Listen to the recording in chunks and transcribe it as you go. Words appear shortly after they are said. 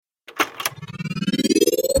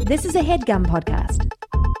This is a HeadGum podcast.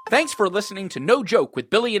 Thanks for listening to No Joke with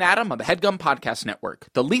Billy and Adam on the HeadGum Podcast Network,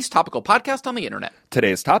 the least topical podcast on the internet.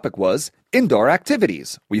 Today's topic was indoor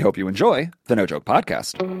activities. We hope you enjoy the No Joke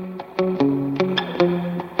Podcast.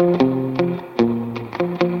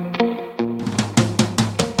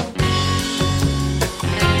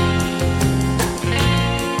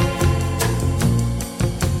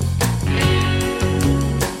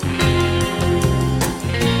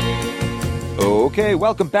 Okay,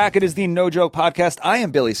 welcome back. It is the No Joke Podcast. I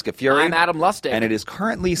am Billy Scafuri. I'm Adam Lustig. And it is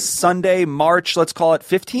currently Sunday, March, let's call it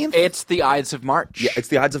 15th? It's the Ides of March. Yeah, it's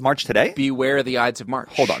the Ides of March today? Beware the Ides of March.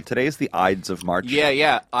 Hold on, today is the Ides of March.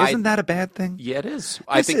 Yeah. Isn't that a bad thing? Yeah, it is.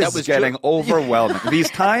 I think that was getting overwhelming. These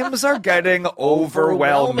times are getting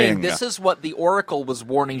overwhelming. This is what the Oracle was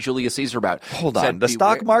warning Julius Caesar about. Hold on, the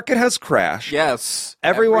stock market has crashed. Yes.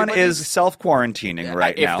 Everyone is self-quarantining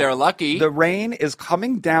right now. If they're lucky. The rain is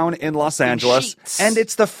coming down in Los Angeles, sheets. and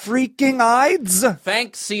it's the freaking Ides.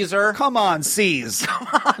 Thanks, Caesar. Come on, C's. Come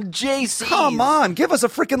on, JC. Come on, give us a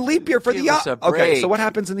freaking leap year for Give the us a break. Okay, so what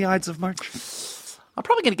happens in the Ides of March? I'm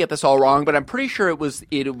probably going to get this all wrong, but I'm pretty sure it was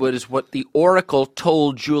what the Oracle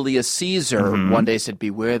told Julius Caesar one day. Said,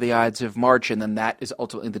 "Beware the Ides of March," and then that is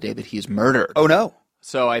ultimately the day that he is murdered. Oh no!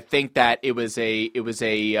 So I think that it was a,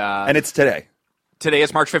 and it's today. Today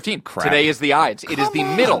is March 15th. Crap. Today is the Ides. It is the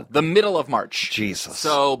middle of March. Jesus.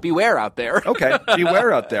 So beware out there. Okay,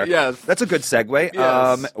 beware out there. Yes. That's a good segue.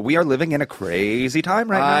 Yes. We are living in a crazy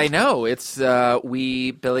time right now. I know. It's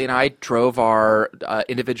Billy and I drove our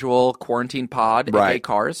individual quarantine pod in Right.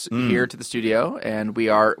 cars here to the studio, and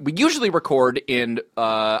we usually record in.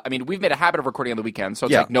 We've made a habit of recording on the weekend, so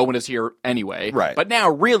it's like no one is here anyway. Right. But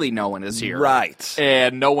now, really, no one is here. Right.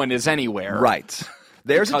 And no one is anywhere. Right.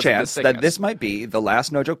 There's a Because of chance this that sickness. this might be the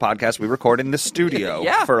last No Joke podcast we record in the studio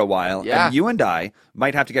Yeah. for a while. Yeah. And you and I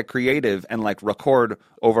might have to get creative and record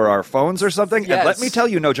over our phones or something. Yes. And let me tell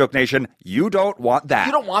you, No Joke Nation, you don't want that.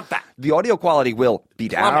 You don't want that. The audio quality will be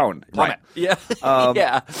down. Plummet. Yeah.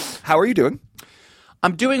 Yeah. How are you doing?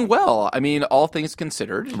 I'm doing well. I mean, all things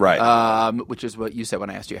considered. Right. Which is what you said when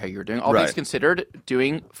I asked you how you were doing. All Right. things considered,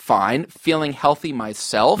 doing fine. Feeling healthy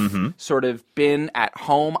myself. Sort of been at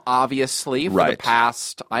home, obviously, for the Right.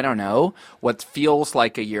 past, I don't know, what feels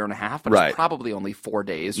like a year and a half, but Right. it's probably only 4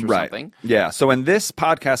 days or Right. something. Yeah. So when this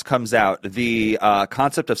podcast comes out, the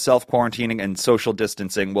concept of self-quarantining and social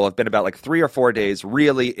distancing will have been about 3 or 4 days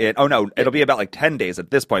really it'll be about 10 days at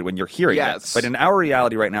this point when you're hearing Yes. it. But in our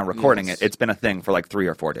reality right now, recording Yes. it's been a thing for 3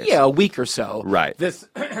 or 4 days. Yeah, a week or so. Right. This,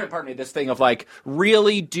 pardon me, this thing of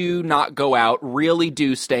really do not go out, really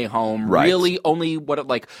do stay home, Right. really only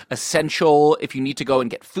essential if you need to go and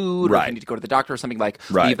get food or if Right. you need to go to the doctor or something, Right.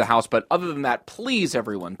 leave the house. But other than that, please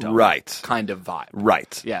everyone don't. Right. Kind of vibe.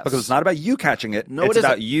 Right. Yes. Because it's not about you catching it. No, it's it isn't.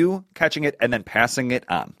 about you catching it and then passing it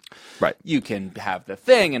on. Right. You can have the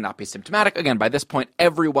thing and not be symptomatic. Again, by this point,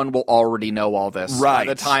 everyone will already know all this. Right.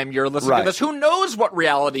 By the time you're listening Right. to this, who knows what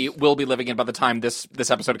reality we'll be living in by the time this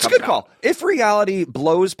episode It's a comes good out. call. If reality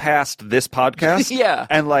blows past this podcast, Yeah.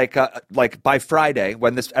 and by Friday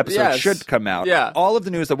when this episode Yes. should come out, Yeah. all of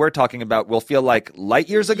the news that we're talking about will feel like light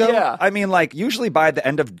years ago. Yeah. I mean, usually by the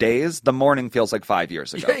end of days, the morning feels like 5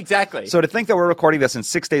 years ago. Yeah, exactly. So to think that we're recording this and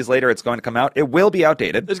 6 days later it's going to come out, it will be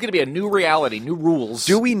outdated. There's going to be a new reality, new rules.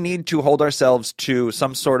 Do we need to hold ourselves to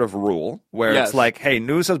some sort of rule where Yes. it's hey,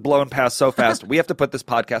 news has blown past so fast, we have to put this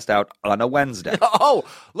podcast out on a Wednesday? Oh,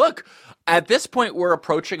 look. At this point, we're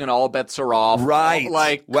approaching an all bets are off. Right.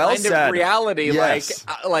 Well kind said. of reality. Yes.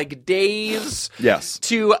 Like days. Yes.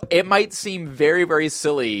 To, it might seem very, very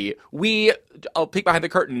silly. I'll peek behind the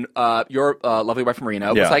curtain. Your lovely wife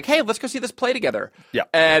Marina Yeah. was like, "Hey, let's go see this play together." Yeah.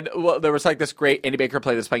 And there was this great Andy Baker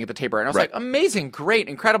play that's playing at the Tabor, and I was Right. amazing, great,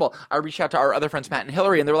 incredible. I reached out to our other friends Matt and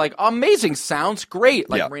Hillary, and they were like, "Amazing, sounds great."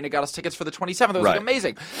 Yeah. Marina got us tickets for the 27th. It was Right.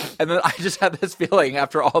 amazing. And then I just had this feeling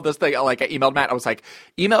after all this thing. I emailed Matt. I was like,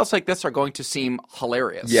 emails like this are going to seem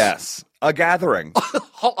hilarious. Yes. A gathering.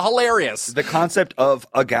 Hilarious. The concept of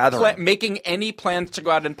a gathering. Making any plans to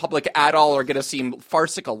go out in public at all are going to seem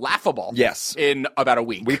farcical, laughable. Yes. In about a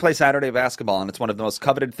week. We play Saturday basketball, and it's one of the most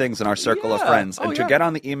coveted things in our circle of Yeah. friends. Oh, And to yeah. get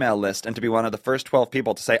on the email list and to be one of the first 12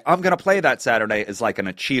 people to say, I'm going to play that Saturday is like an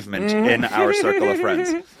achievement in our circle of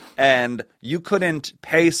friends. And you couldn't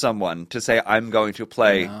pay someone to say, I'm going to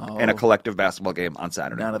play in a collective basketball game on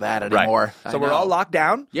Saturday. None of that Right. anymore. So I we're know. all locked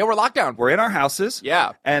down. Yeah, we're locked down. We're in our houses.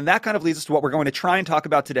 Yeah. And that kind of leads us to what we're going to try and talk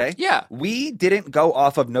about today. Yeah. We didn't go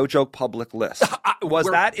off of No Joke public list. Was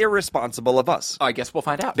that irresponsible of us? I guess we'll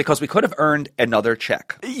find out. Because we could have earned another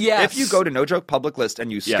check. Yes. If you go to No Joke public list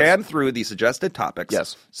and you scan through the suggested topics,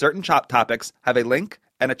 Yes. certain topics have a link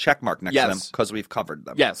and a check mark next to them Yes. because we've covered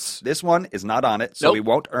them. Yes. This one is not on it, so Nope. we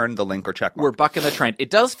won't earn the link or check mark. We're bucking the trend. It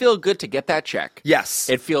does feel good to get that check. Yes.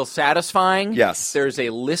 It feels satisfying. Yes. There's a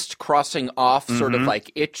list crossing off sort of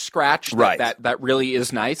like itch scratch. Right. That really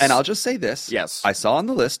is nice. And I'll just say this. Yes. I saw on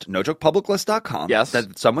the list, nojokepubliclist.com, Yes.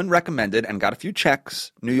 that someone recommended and got a few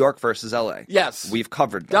checks, New York versus LA. Yes. We've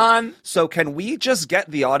covered them. Done. So can we just get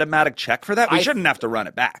the automatic check for that? We shouldn't have to run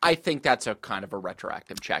it back. I think that's a kind of a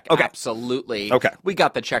retroactive check. Okay. Absolutely. Okay. We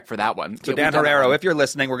got the check for that one. so Yeah, Dan we got that Herrero, one. if you're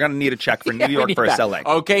listening, we're going to need a check for Yeah, New we York need versus that. LA.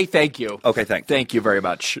 Okay, thank you. Okay, thank you. Thank you very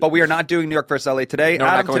much. But we are not doing New York versus LA today. No,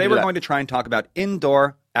 we're not Adam, going to today do we're that. going to try and talk about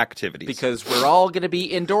indoor activities. Because we're all going to be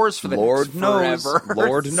indoors for the Lord next knows. forever.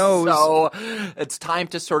 Lord knows. So it's time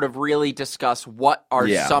to sort of really discuss what are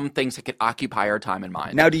Yeah. some things that can occupy our time and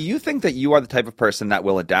mind. Now, do you think that you are the type of person that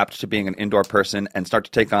will adapt to being an indoor person and start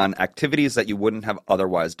to take on activities that you wouldn't have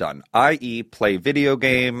otherwise done, i.e., play video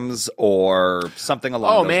games or something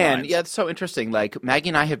along Oh those man, lines? yeah, it's so interesting. Like Maggie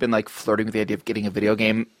and I have been like flirting with the idea of getting a video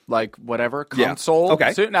game, like whatever Yeah. console.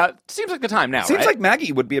 Okay. So now it seems like the time now. Seems right? like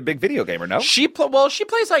Maggie would be a big video gamer, no? She plays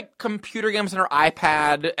like computer games on her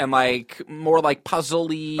iPad and like more like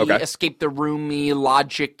puzzly, Okay. escape the roomy,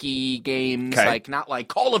 logic-y games, Okay. like not like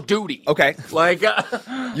Call of Duty. Okay. Like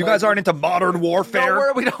You guys aren't into modern warfare?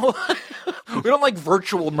 no, we don't we don't like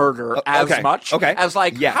virtual murder as okay. much Okay. as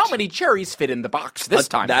like Yet. how many cherries fit in the box this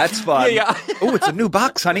time. That's fun. Yeah. Oh, it's a new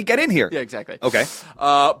box, honey. Get in here. Yeah, exactly. Okay.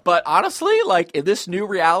 But honestly, like in this new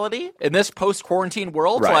reality, in this post-quarantine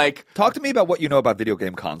world, Right. like Talk to me about what you know about video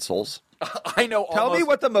game consoles. I know Tell almost me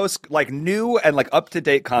what the most like new and like up to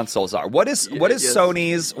date consoles are. What is yes.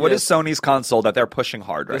 Sony's console that they're pushing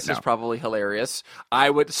hard right this now? is probably hilarious.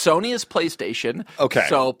 Sony is PlayStation. Okay.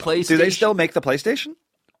 So PlayStation. Do they still make the PlayStation?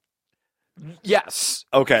 Yes.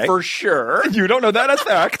 Okay. For sure. You don't know that as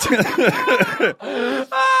fact.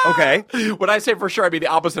 Okay. When I say for sure, I mean the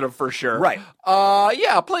opposite of for sure. Right.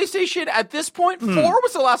 Yeah, PlayStation at this point, 4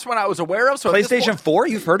 was the last one I was aware of. So at this PlayStation point- 4?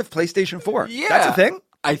 You've heard of PlayStation 4? Yeah. That's a thing?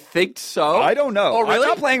 I think so. I don't know. Oh, really? I'm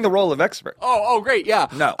not playing the role of expert. Oh, great, yeah.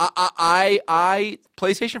 No. I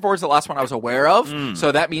PlayStation 4 is the last one I was aware of,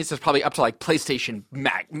 so that means it's probably up to like PlayStation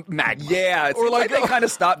Magma. Yeah, it Or seems like like- they kind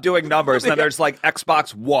of stopped doing numbers, and then there's like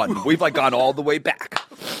Xbox One. We've like gone all the way back.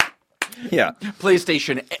 Yeah.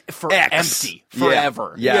 PlayStation for X. empty Yeah.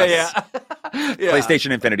 forever. Yes. Yeah. Yeah.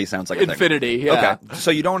 PlayStation Infinity sounds like a thing. Infinity, yeah. Okay.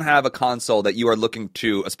 So you don't have a console that you are looking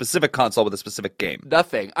to, a specific console with a specific game.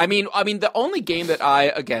 Nothing. I mean, the only game that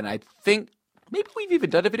I think maybe we've even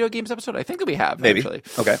done a video games episode. I think that we have. Maybe. Actually.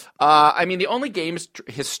 Okay. I mean, the only games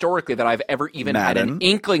historically that I've ever even had Madden. an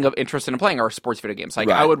inkling of interest in playing are sports video games. Like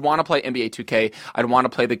Right. I would want to play NBA 2K. I'd want to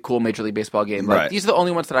play the cool Major League Baseball game. Like Right. these are the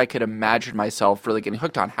only ones that I could imagine myself really getting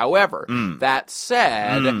hooked on. However, that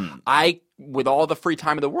said, with all the free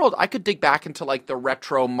time in the world, I could dig back into like the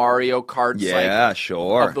retro Mario Karts Yeah,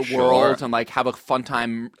 sure. of the sure. world and like have a fun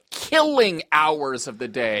time killing hours of the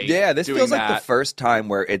day. Yeah, this doing feels like that. the first time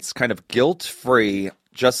where it's kind of guilt-free.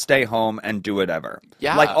 Just stay home and do whatever.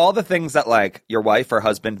 Yeah. Like all the things that like your wife or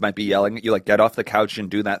husband might be yelling at you, like get off the couch and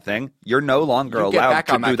do that thing. You're no longer You get allowed back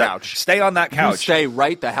to on do that that. couch. Stay on that You couch. stay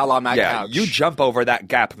right the hell on that yeah, couch. you jump over that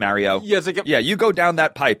gap, Mario. Yes, I get- yeah, you go down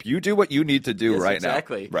that pipe. You do what you need to do Yes, right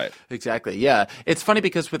exactly. now. Right. Exactly. Yeah. It's funny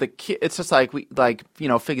because with a kid, it's just like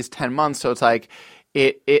Fig is 10 months, so it's like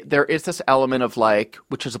there is this element of like,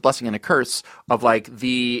 which is a blessing and a curse of like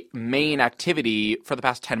the main activity for the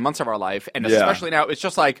past 10 months of our life, and Yeah. especially now, it's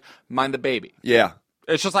just like mind the baby. Yeah.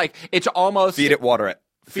 It's just like it's almost Feed it, water it.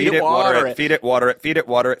 Feed it, water it. Feed it, water it. Feed it,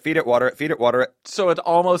 water it. Feed it, water it. Feed it, water it. So it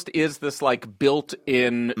almost is this like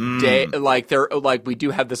built-in day, like we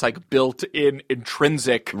do have this like built-in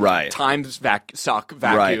intrinsic Right. time suck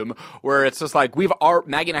vacuum where it's just like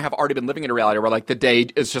Maggie and I have already been living in a reality where like the day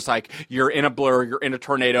is just like you're in a blur, you're in a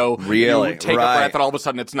tornado, Really? you take Right. a breath, and all of a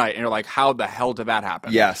sudden it's night, and you're like, how the hell did that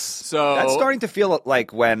happen? Yes. So that's starting to feel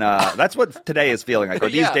like when that's what today is feeling like, or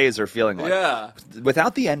these Yeah. days are feeling like. Yeah.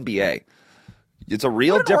 Without the NBA, it's a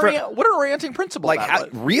real What an different. what an orienting principle. Like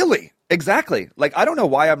that was. really, exactly. Like I don't know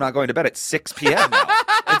why I'm not going to bed at 6 p.m. now.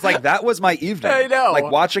 It's like that was my evening. I know.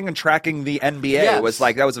 Like watching and tracking the NBA Yes. was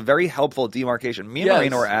like that was a very helpful demarcation. Me and Yes.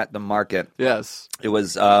 Marina were at the market. Yes. It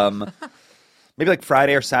was maybe like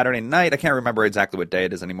Friday or Saturday night. I can't remember exactly what day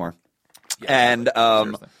it is anymore. And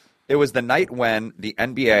seriously. it was the night when the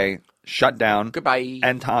NBA shut down. Goodbye.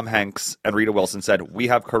 And Tom Hanks and Rita Wilson said, "We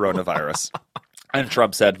have coronavirus." And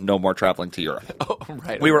Trump said, "No more traveling to Europe." Oh,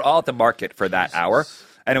 right. We were all at the market for that hour.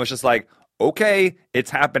 And it was just like, okay,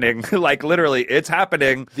 it's happening. Like literally, it's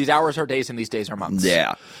happening. These hours are days and these days are months.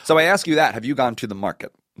 Yeah. So I ask you that. Have you gone to the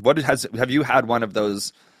market? Have you had one of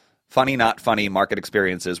those funny, not funny market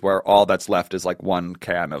experiences where all that's left is like one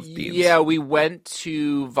can of beans. Yeah, we went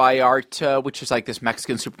to Vallarta, which is like this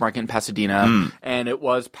Mexican supermarket in Pasadena, and it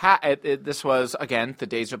was this was again the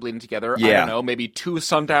days are bleeding together. I Yeah. don't know, maybe 2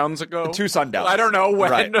 sundowns ago. 2 sundowns. I don't know when.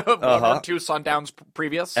 Right. One or 2 sundowns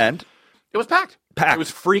previous. And it was packed. Packed. It was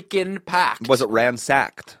freaking packed. was it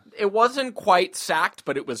ransacked? It wasn't quite sacked,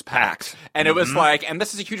 but it was packed. Packed. And it was like, and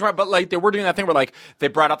this is a huge amount, but like they were doing that thing where like they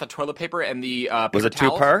brought out the toilet paper and the paper Was it 2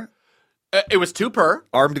 towels. per? It was 2 per.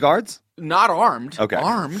 Armed guards? Not armed. Okay.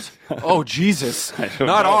 Armed? Oh, Jesus. don't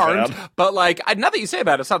Not know, armed. man. But, like, now that you say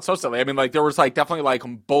about it, it's not so silly. I mean, like, there was, like, definitely, like,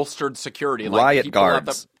 bolstered security. Like, Riot people at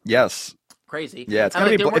guards. the- Yes. Crazy. Yeah, it's And,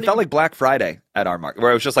 gonna like, be. they It weren't felt even- like Black Friday at our market,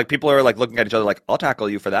 where it was just like people are like looking at each other like, "I'll tackle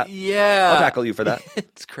you for that. Yeah. I'll tackle you for that."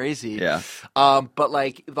 It's crazy. Yeah. But,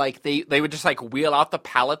 like they would just, like, wheel out the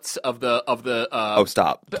pallets of the Oh,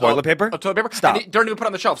 stop! Toilet paper. Of toilet paper? Stop. And they don't even put it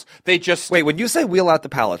on the shelves. They just... Wait, when you say wheel out the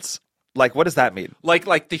pallets, like what does that mean?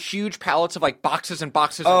 Like the huge pallets of, like, boxes and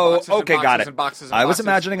boxes and Oh, boxes and okay, boxes got it. and boxes and I was boxes.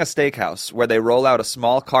 imagining a steakhouse where they roll out a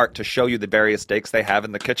small cart to show you the various steaks they have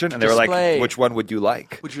in the kitchen, and they were Display. like, "Which one would you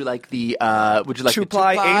like? Would you like the the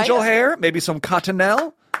Two-ply angel hair? Maybe some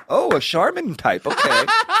cottonelle? Oh, a Charmin type. Okay,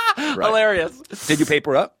 right. Hilarious. Did you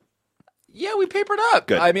paper up? Yeah, we papered up.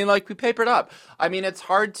 Good. I mean, like, we papered up. I mean, it's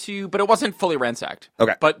hard to, but it wasn't fully ransacked.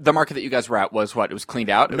 Okay. But the market that you guys were at was what? It was cleaned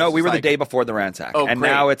out? It No, was we just were the like- day before the ransack, Oh, and great.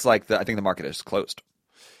 now it's like I think the market is closed.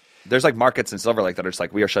 There's like markets in Silver Lake that are just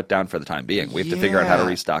like we are shut down for the time being. We have to figure out how to Yeah.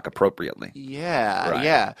 restock appropriately. Yeah, Right,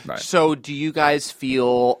 yeah. right. So do you guys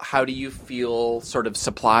feel, how do you feel sort of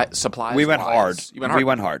supplies? We went wise? hard. You went hard? We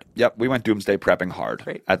went hard. Yep, we went doomsday prepping hard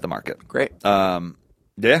Great. at the market. Great.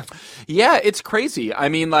 Yeah. Yeah, it's crazy. I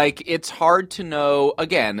mean, like, it's hard to know,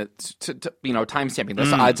 again, it's time stamping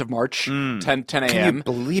this, Ides of March, 10 Can you a.m.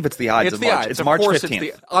 believe it's the Ides It's of the March? Ides. It's Of March course it's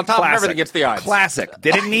 15th. on top of everything, it's the Ides. Classic.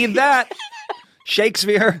 Didn't need that.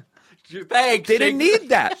 Shakespeare Thanks. didn't need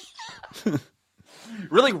that.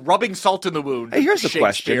 Really rubbing salt in the wound. Hey, here's the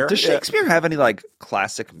question. Shakespeare. Does Yeah. Shakespeare have any like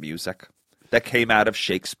classic music that came out of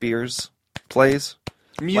Shakespeare's plays?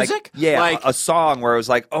 Music? Like, yeah, Like, a song where it was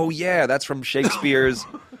like, oh yeah, that's from Shakespeare's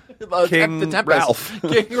King the Tempest. Ralph.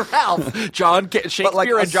 King Ralph. Shakespeare but like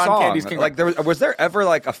a and John song. Candy's King Like was there ever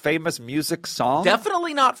like a famous music song?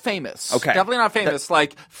 Definitely not famous. Okay. Definitely not famous.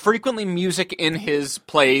 Like, frequently music in his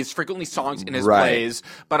plays, frequently songs in his Right. plays,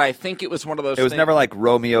 but I think it was one of those It was things. never like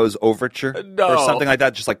Romeo's Overture No. or something like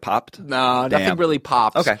that, just like popped? No, nothing Damn. really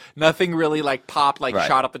popped. Okay. Nothing really, like, popped, like, Right.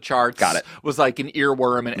 shot up the charts. Got it. Was, like, an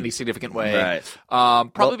earworm in any significant way.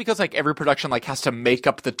 Right. Probably because, like, every production, like, has to make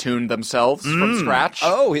up the tune themselves from scratch.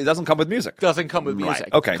 Oh, it doesn't come with music. Doesn't come with music.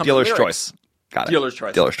 Right. Okay, Comes with dealer's lyrics. choice. Got it. Dealer's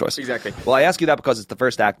choice. Dealer's choice. Exactly. Well, I ask you that because it's the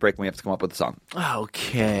first act break and we have to come up with a song.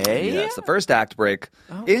 Okay. Yeah, it's the first act break.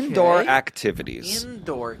 Indoor activities.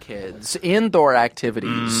 Indoor kids. Indoor activities.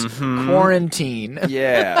 Mm-hmm. Quarantine.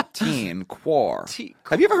 Yeah, teen, Gwar.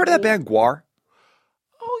 Have you ever heard of that band Gwar?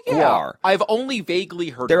 Oh, yeah. Gwar. I've only vaguely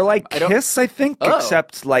heard They're of like them. I don't- Kiss, I think, Oh.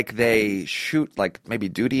 except like they shoot like maybe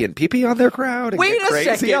Duty and Pee-Pee on their crowd and Wait get a crazy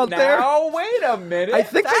second out now. there. Wait a minute. I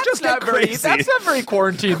think they That's just get not very, crazy. That's not very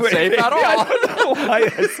quarantine Wait, safe at all. I don't know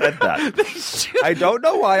why I said that. I don't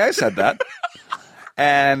know why I said that.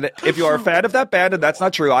 And if you are a fan of that band and that's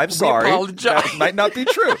not true, I'm sorry. apologize. That might not be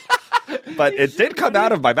true. But it did come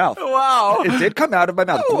out of my mouth. Wow. It did come out of my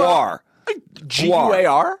mouth. Gwar.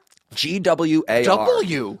 G-U-A-R? G-W-A-R.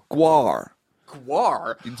 W. Gwar.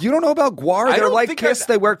 Gwar. You don't know about Gwar? I They're don't like think Kiss.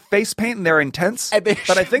 They wear face paint and they're intense. And they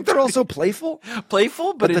but I think they're also playful.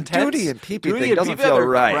 Playful, but the intense. Duty and Pee-Pee Duty thing and doesn't Pee-Pee feel on their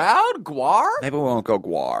right. Crowd? Gwar? Maybe we won't go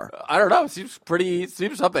Gwar. I don't know. Seems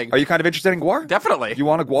something. Are you kind of interested in Gwar? Definitely. You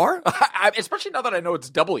want a Gwar? Especially now that I know it's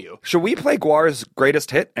W. Should we play Gwar's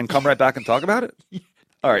greatest hit and come right back and talk about it?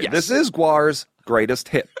 All right, Yes. This is Gwar's greatest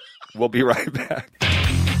hit. We'll be right back.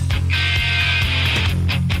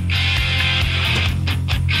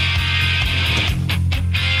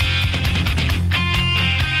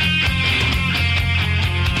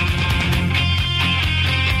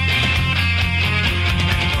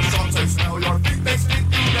 Some say smell your feet, they stink,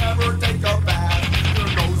 you never take a bath. Your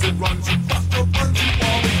nose it runs, you bust your buns, you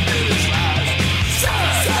always finish last. Say,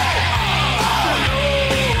 oh, you,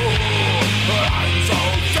 I'm so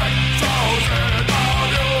sick, so sick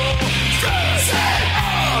of you. Say,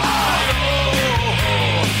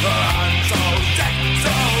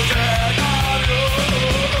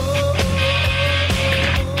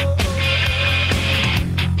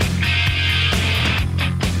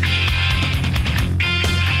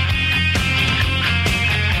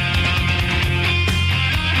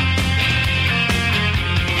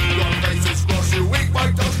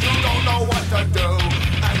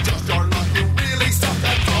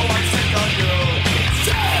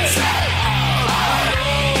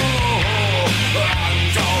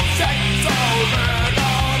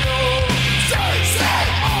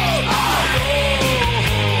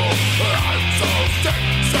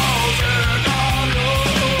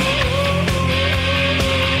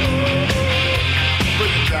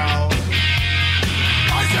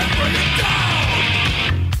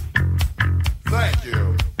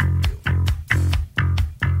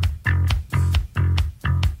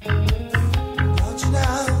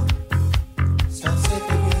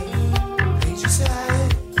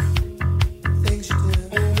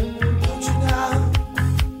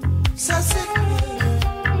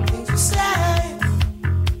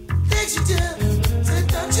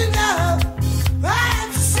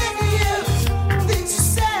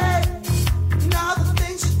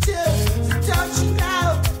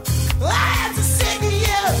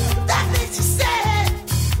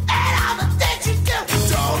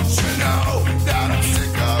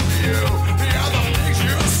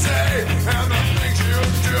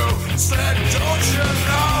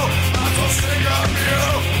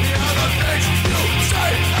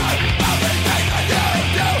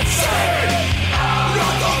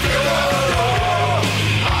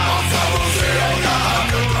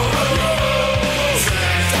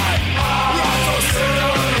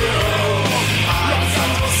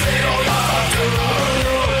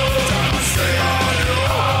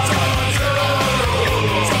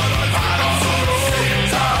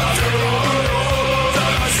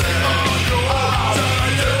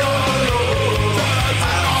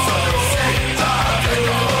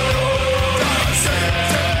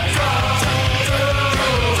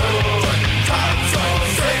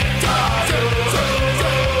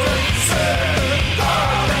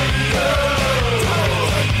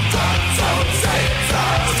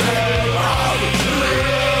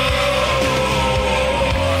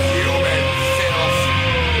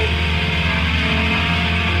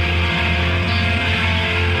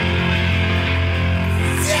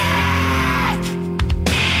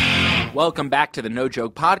 Welcome back to the No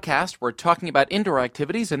Joke Podcast. We're talking about indoor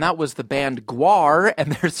activities, and that was the band Gwar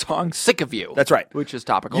and their song Sick of You. That's right. Which is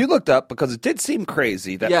topical. You looked up because it did seem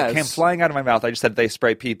crazy that Yes. it came flying out of my mouth. I just said they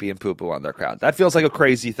spray pee-pee and poo-poo on their crowd. That feels like a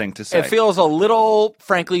crazy thing to say. It feels a little,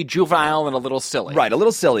 frankly, juvenile and a little silly. Right, a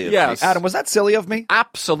little silly of Yes. me. Adam, was that silly of me?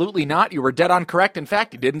 Absolutely not. You were dead on correct. In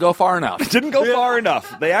fact, you didn't go far enough. Didn't go far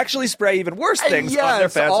enough. They actually spray even worse things on their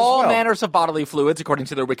fans all as well. manners of bodily fluids, according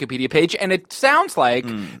to their Wikipedia page, and it sounds like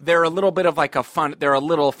they're a little bit of like a fun. They're a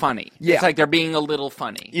little funny. Yeah. It's like they're being a little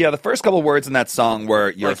funny. Yeah, the first couple words in that song were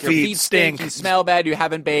your Like feet stink. You smell bad. You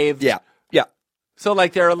haven't bathed. Yeah. So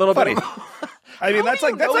like they're a little Funny. bit. I mean, How that's do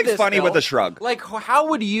you like know this, funny Bill? with a shrug. Like, how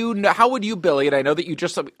would you know? How would you, Billy? And I know that you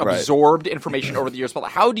just absorbed information over the years, but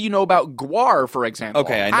how do you know about Gwar, for example?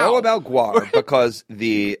 Okay, I How? know about Gwar because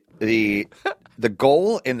the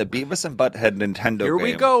goal in the Beavis and Butthead Nintendo Here we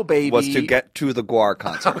game go, baby. was to get to the Gwar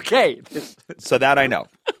concert. Okay. So that I know.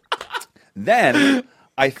 Then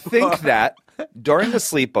I think that during the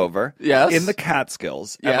sleepover Yes. in the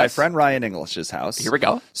Catskills at my Yes. friend Ryan English's house. Here we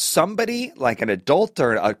go. Somebody, like an adult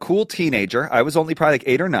or a cool teenager, I was only probably like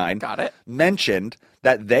 8 or 9, Got it. mentioned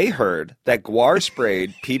that they heard that Gwar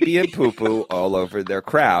sprayed pee-pee and poo-poo all over their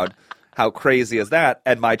crowd. How crazy is that?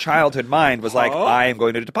 And my childhood mind was like, I am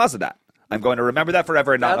going to deposit that. I'm going to remember that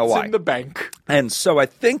forever and not know That's why. in the bank. And so I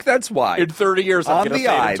think that's why. In 30 years, I'm on going to the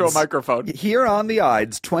say it into a Ides, microphone. Here on the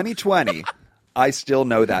Ides 2020, I still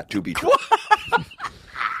know that to be true.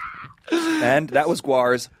 And that was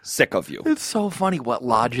Gwar's Sick of You. It's so funny what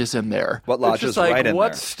lodges in there. What It's lodges just like, right in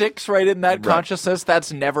what there. sticks right in that consciousness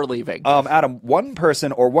that's never leaving. Adam, one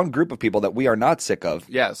person or one group of people that we are not sick of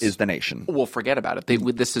Yes. is the nation. Well, forget about it.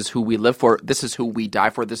 This is who we live for. This is who we die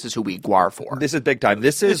for. This is who we Gwar for. This is big time.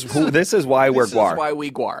 This is why we're This Gwar. is why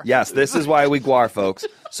we Gwar. Yes, this is why we Gwar, folks.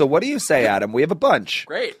 So what do you say, Adam? We have a bunch.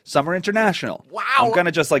 Great. Summer International. Wow. I'm going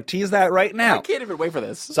to just tease that right I now. can't even wait for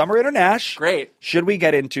this. Summer International. Great. Should we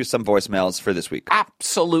get into some voicemails for this week?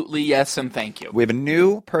 Absolutely yes, and thank you. We have a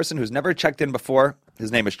new person who's never checked in before. His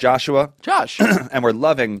name is Joshua, Josh. and we're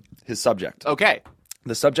loving his subject. Okay.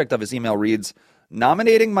 The subject of his email reads,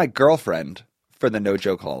 nominating my girlfriend for the No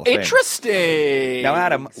Joke Hall of Fame. Interesting. Now,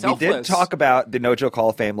 Adam, we did Selfless. talk about the No Joke Hall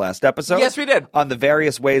of Fame last episode. Yes, we did. On the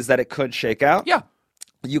various ways that it could shake out. Yeah.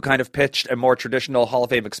 You kind of pitched a more traditional Hall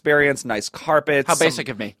of Fame experience, nice carpets. How basic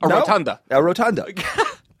of me. A No, rotunda. A rotunda.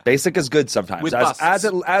 Basic is good sometimes. With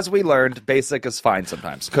As we learned, basic is fine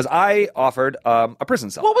sometimes. Because I offered a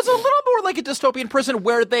prison cell. Well, it was a little more like a dystopian prison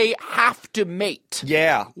where they have to mate.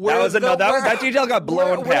 Yeah. Where That was that detail got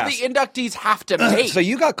blown where past. the inductees have to mate. So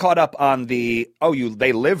you got caught up on they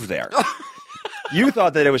live there. You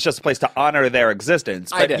thought that it was just a place to honor their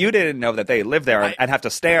existence, I but did. you didn't know that they live there and have to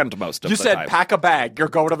stand most of You the said time. pack a bag. You're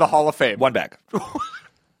going to the Hall of Fame. One bag.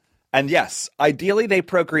 And yes, ideally they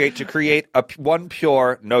procreate to create one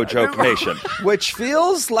pure no-joke nation, which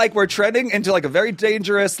feels like we're treading into a very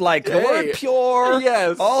dangerous, the word pure.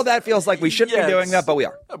 Yes. All that feels like we shouldn't Yes. be doing that, but we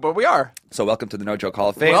are. But we are. So welcome to the No Joke Hall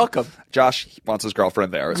of Fame. Welcome. Josh wants his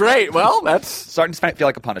girlfriend there. as well. Great. Well, that's... Starting to feel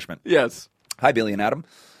like a punishment. Yes. Hi, Billy and Adam.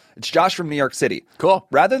 It's Josh from New York City. Cool.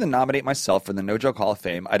 Rather than nominate myself for the No Joke Hall of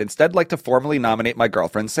Fame, I'd instead like to formally nominate my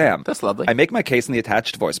girlfriend, Sam. That's lovely. I make my case in the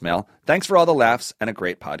attached voicemail. Thanks for all the laughs and a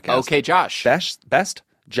great podcast. Okay, Josh. Best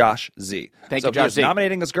Josh Z. Thank so you, if Josh he's Z.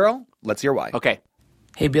 nominating his girl, let's hear why. Okay.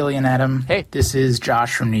 Hey, Billy and Adam. Hey. This is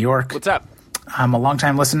Josh from New York. What's up? I'm a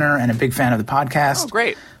longtime listener and a big fan of the podcast. Oh,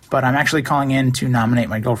 great. But I'm actually calling in to nominate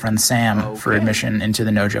my girlfriend, Sam, for admission into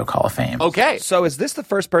the No Joke Hall of Fame. Okay. So is this the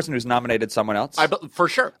first person who's nominated someone else? For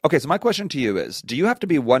sure. Okay, so my question to you is, do you have to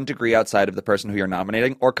be 1 degree outside of the person who you're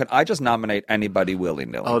nominating, or could I just nominate anybody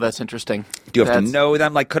willy-nilly? Oh, that's interesting. Do you have to know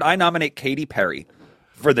them? Could I nominate Katy Perry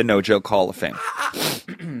for the No Joke Hall of Fame?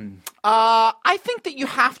 I think that you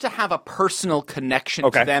have to have a personal connection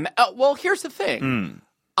Okay. to them. Well, here's the thing.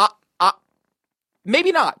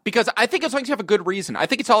 Maybe not, because I think as long as you have a good reason. I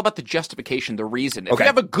think it's all about the justification, the reason. If Okay. you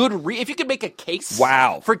have a good if you can make a case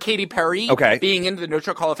Wow. for Katy Perry Okay. being into the No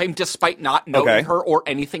Joke Hall of Fame despite not knowing Okay. her or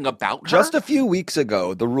anything about her. Just a few weeks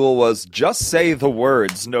ago, the rule was just say the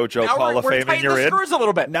words No Joke Now Hall of we're Fame and tightening you're the in. screws a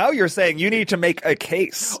little bit. Now you're saying you need to make a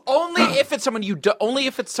case. Only if it's someone only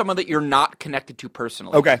if it's someone that you're not connected to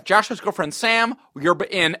personally. Okay. Josh's girlfriend Sam, you're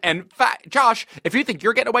in, and Josh, if you think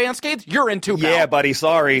you're getting away unscathed, you're in too, pal. Yeah, buddy,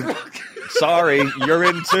 sorry. Sorry, you're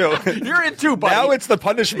in too. You're in too, buddy. Now it's the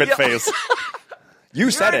punishment phase. You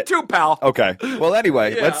you're said in it. too, pal. Okay. Well,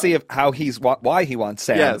 anyway, Yeah. let's see why he wants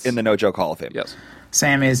Sam Yes. in the No Joke Hall of Fame. Yes.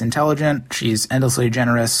 Sam is intelligent, she's endlessly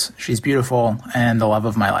generous, she's beautiful, and the love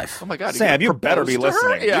of my life. Oh my God, Sam, you gonna better be propose to her?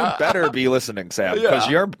 listening. Yeah. You better be listening, Sam, because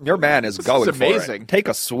Yeah. your man is going is for amazing. it. Take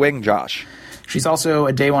a swing, Josh. She's also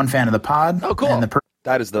a day one fan of the pod. Oh, cool. And the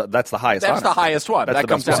That's the highest That's honor. the highest one. That's That the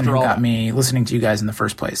comes best person after who all. got me listening to you guys in the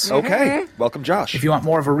first place. Okay. Welcome, Josh. If you want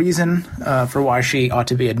more of a reason for why she ought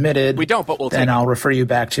to be admitted, We don't, but we'll then take it. I'll refer you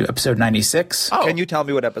back to episode 96. Oh. Can you tell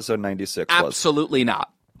me what episode 96 was? Absolutely not.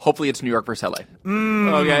 Hopefully it's New York versus LA.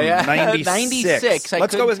 Okay, yeah. 96. I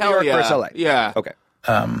Let's go couldn't with New tell York ya. versus LA. Yeah. Okay.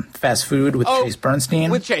 Fast Food with Oh, Chase Bernstein.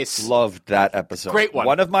 With Chase. Loved that episode. Great one.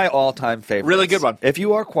 One of my all-time favorites. Really good one. If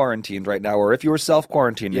you are quarantined right now, or if you are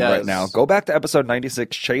self-quarantining Yes. right now, go back to episode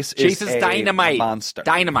 96. Chase Chase is is a dynamite. monster.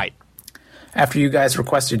 Dynamite. After you guys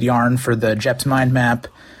requested yarn for the Jeps mind map,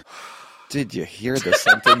 Did you hear the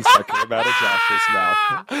sentence that came out of Josh's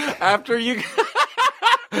mouth? After you...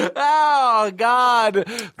 oh, God.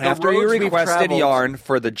 The After you roads we've requested traveled. yarn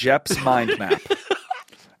for the Jeps mind map.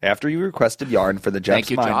 After you requested yarn for the Jeps Thank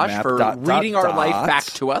you, mind Josh, map. for reading our life back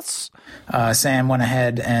to us. Sam went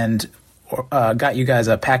ahead and got you guys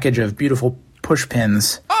a package of beautiful push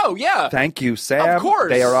pins Oh, yeah. Thank you, Sam. Of course.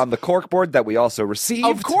 They are on the corkboard that we also received.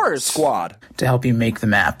 Of course. Squad. to help you make the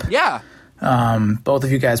map. Yeah. Both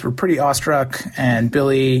of you guys were pretty awestruck, and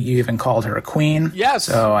Billy, you even called her a queen. Yes.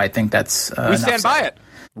 So I think that's We stand by it.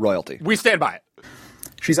 Royalty. We stand by it.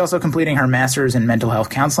 She's also completing her master's in mental health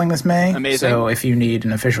counseling this May. Amazing. So if you need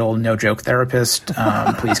an official no-joke therapist,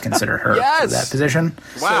 please consider her Yes. for that position.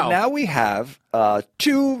 Wow. So now we have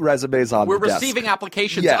 2 resumes on We're the desk. receiving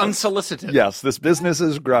applications Yes. unsolicited. Yes, this business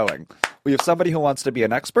is growing. We have somebody who wants to be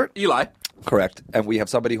an expert. Eli, Correct. And we have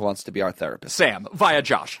somebody who wants to be our therapist. Sam, via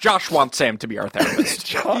Josh. Josh wants Sam to be our therapist.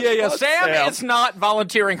 Josh yeah. wants Sam Sam. is not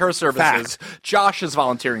volunteering her services. Josh is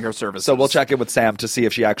volunteering her services. So we'll check in with Sam to see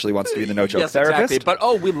if she actually wants to be the no-joke Yes, therapist. exactly.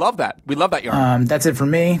 But we love that. We love that yarn. That's it for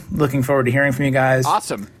me. Looking forward to hearing from you guys.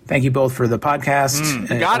 Awesome. Thank you both for the podcast.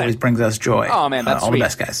 It got it. always brings us joy. Oh, man, that's all sweet. the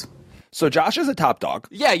best, guys. So Josh is a top dog.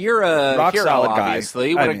 Yeah, you're a Rock hero, solid guy.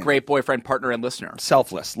 obviously. What I a mean- great boyfriend, partner, and listener.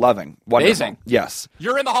 Selfless, loving, wonderful. Amazing. Yes.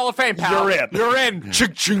 You're in the Hall of Fame, pal. You're in. You're in.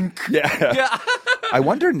 Chink, chink. Yeah. Yeah. I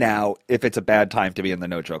wonder now if it's a bad time to be in the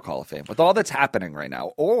No Joke Hall of Fame with all that's happening right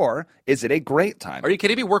now, or is it a great time? Are you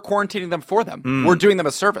kidding me? We're quarantining them for them. We're doing them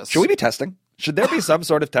a service. Should we be testing? Should there be some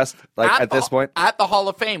sort of test at this point? At the Hall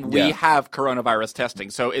of Fame, we Yeah. have coronavirus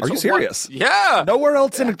testing. So it's Are you serious? Yeah. Nowhere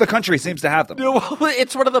else in the country seems to have them.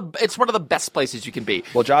 It's one of the best places you can be.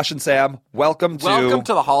 Well, Josh and Sam, welcome to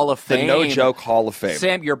the Hall of the Fame. No Joke Hall of Fame.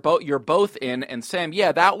 Sam, you're both in, and Sam,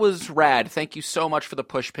 yeah, that was rad. Thank you so much for the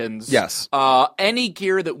push pins. Yes. Any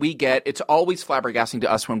gear that we get, it's always flabbergasting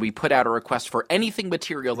to us when we put out a request for anything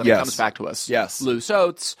material that Yes. comes back to us. Yes. Loose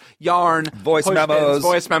oats, yarn, Voice push memos. pins,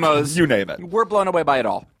 voice memos. You name it. We're blown away by it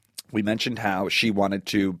all. We mentioned how she wanted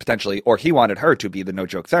to potentially, or he wanted her to be the No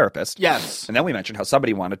Joke therapist. Yes. And then we mentioned how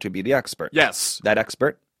somebody wanted to be the expert. Yes. That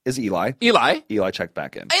expert is Eli. Eli. Eli checked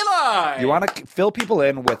back in. Eli. You want to fill people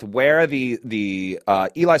in with where the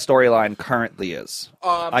Eli storyline currently is.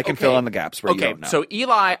 I can okay. fill in the gaps where you Okay, don't know. so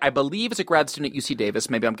Eli, I believe, is a grad student at UC Davis.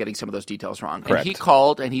 Maybe I'm getting some of those details wrong. Correct. And he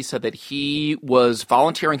called and he said that he was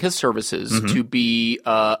volunteering his services Mm-hmm. to be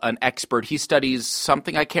an expert. He studies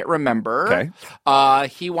something I can't remember. Okay.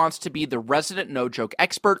 He wants to be the resident no-joke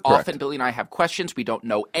expert. Correct. Often Billy and I have questions. We don't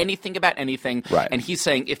know anything about anything. Right. And he's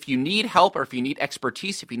saying, if you need help or if you need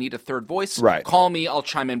expertise, if you need a third voice, Right. call me. I'll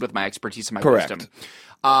chime in with my expertise and my Correct. wisdom.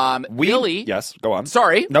 Billy. Yes, go on.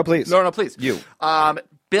 Sorry. No, please. No, please. You.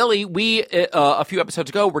 Billy, we a few episodes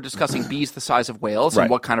ago were discussing bees the size of whales Right. and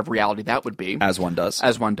what kind of reality that would be. As one does.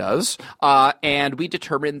 As one does. And we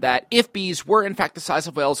determined that if bees were in fact the size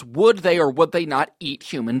of whales, would they or would they not eat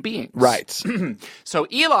human beings? Right. So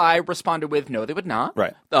Eli responded with, no, they would not.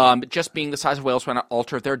 Right. Just being the size of whales would not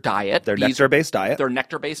alter their diet. Their Bees- nectar-based diet. Their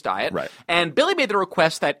nectar-based diet. Right. And Billy made the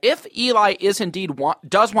request that if Eli is indeed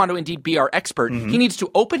does want to indeed be our expert, he needs to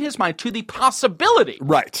open his mind to the possibility.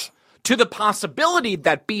 Right. To the possibility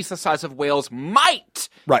that bees the size of whales might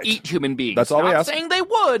Right. eat human beings. That's all we Not ask. saying they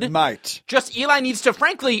would. Might. Just Eli needs to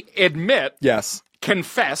frankly admit, Yes.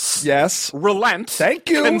 confess, Yes. relent, Thank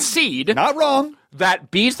you. concede Not wrong. that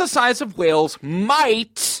bees the size of whales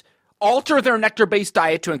might alter their nectar-based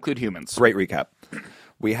diet to include humans. Great recap.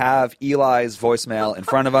 We have Eli's voicemail in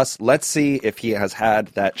front of us. Let's see if he has had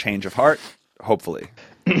that change of heart. Hopefully.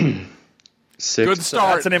 6. Good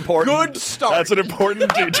start. That's an important. Good start. That's an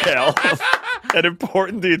important detail. An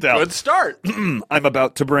important detail. Good start. I'm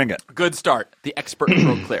about to bring it. Good start. The expert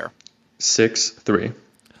broke clear. 6-3.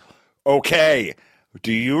 Okay.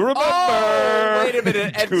 Do you remember? Oh, wait a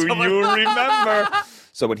minute. And Do someone- you remember?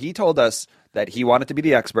 So when he told us that he wanted to be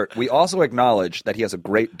the expert. We also acknowledged that he has a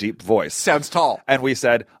great deep voice. Sounds tall. And we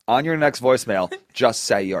said, on your next voicemail, just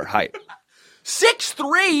say your height.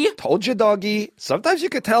 6'3"? Told you, doggy. Sometimes you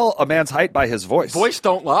could tell a man's height by his voice. Voice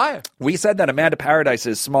don't lie. We said that Amanda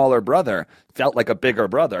Paradise's smaller brother felt like a bigger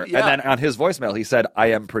brother. Yeah. And then on his voicemail, he said, I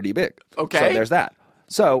am pretty big. Okay. So there's that.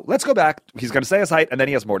 So let's go back. He's going to say his height, and then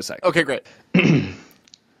he has more to say. Okay, great. 6'3".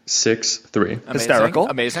 Amazing. Hysterical.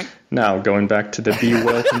 Amazing. Now, going back to the bee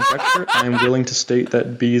whale conjecture, I am willing to state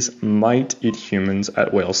that bees might eat humans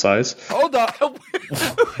at whale size. Hold up.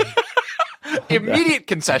 Immediate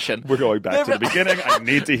concession. We're going back to the beginning. I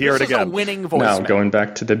need to hear it This is again. a winning Now, voicemail. going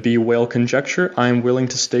back to the bee whale conjecture, I am willing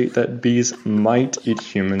to state that bees might eat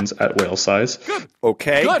humans at whale size,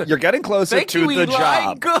 Okay. Good. You're getting closer Thank to you, the Eli.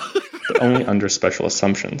 job. Good. but only under special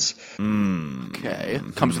assumptions. Okay.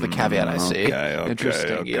 Comes with a caveat, I see.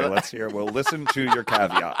 Interesting. Eli. Let's hear. We'll listen to your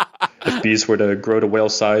caveat. If bees were to grow to whale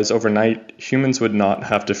size overnight, humans would not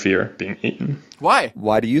have to fear being eaten. Why?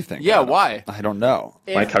 Why do you think? Yeah, Adam? why? I don't know.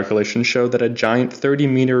 My calculations show that a giant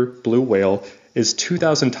 30-meter blue whale is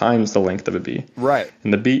 2,000 times the length of a bee. Right.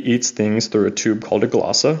 And the bee eats things through a tube called a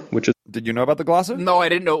glossa, which is Did you know about the glossa? No, I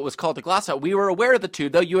didn't know it was called a glossa. We were aware of the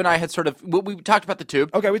tube, though. You and I had sort of... We talked about the tube.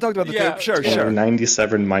 Okay, we talked about the Yeah. tube. Sure, only sure.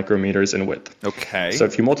 97 micrometers in width. Okay. So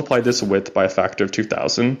if you multiply this width by a factor of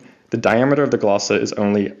 2,000, the diameter of the glossa is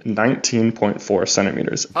only 19.4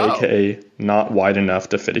 centimeters, aka not wide enough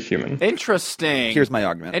to fit a human. Interesting. Here's my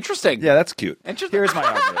argument. Interesting. Yeah, that's cute. Interesting. Here's my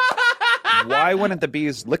argument. Why wouldn't the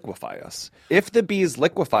bees liquefy us? If the bees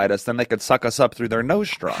liquefied us, then they could suck us up through their nose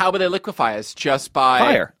straw. How would they liquefy us? Just by...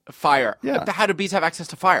 Fire. Fire. Yeah. How do bees have access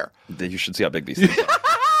to fire? You should see how big these things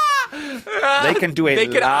are. They can do a They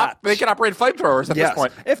can, lot. they can operate flamethrowers at this Yes.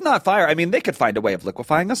 point. If not fire, I mean, they could find a way of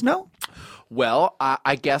liquefying us, no? Well,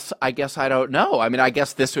 I guess I don't know. I mean, I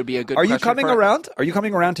guess this would be a good Are you question coming for- around? Are you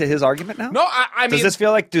coming around to his argument now? No, I mean...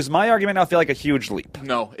 Does my argument now feel like a huge leap?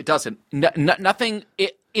 No, it doesn't. Nothing...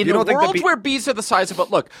 In You the don't think the world bee- where bees are the size of... Look,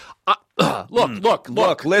 look.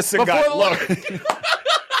 Listen, Before guy, the- look.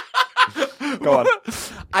 Go on.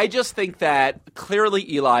 I just think that clearly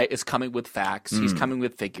Eli is coming with facts. He's coming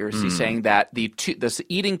with figures. He's saying that this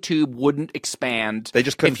eating tube wouldn't expand. They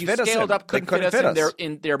just couldn't if you fit us scaled in. up, They couldn't couldn't fit fit us us.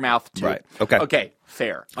 in their mouth tube. Right. Okay. Okay.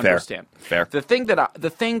 Fair. Understand. Fair. The thing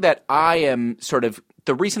that I am sort of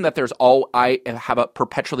the reason that I have a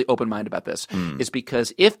perpetually open mind about this is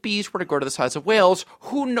because if bees were to grow to the size of whales,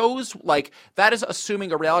 who knows? Like that is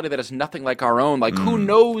assuming a reality that is nothing like our own. Like who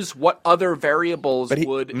knows what other variables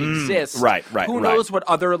would exist? Right. Who knows what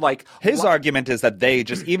other like His argument is that they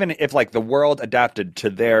just, even if like the world adapted to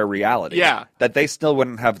their reality, Yeah. that they still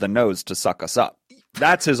wouldn't have the nose to suck us up.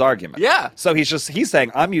 That's his argument. Yeah. So he's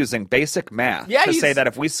saying, I'm using basic math Yeah, to say he's- that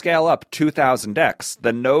if we scale up 2,000x,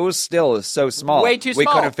 the nose still is so small. way too we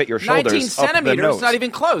small. couldn't fit your shoulders 19 up the centimeters, nose. not even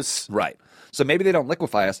close. Right. So maybe they don't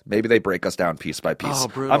liquefy us. Maybe they break us down piece by piece. Oh,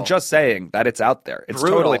 brutal. I'm just saying that it's out there. It's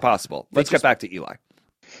Brutal. totally possible. Let's get back to Eli.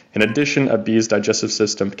 In addition, a bee's digestive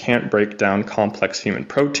system can't break down complex human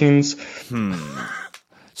proteins.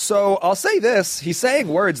 So I'll say this. He's saying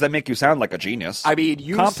words that make you sound like a genius. I mean,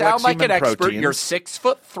 you Complex sound like an human expert. proteins. You're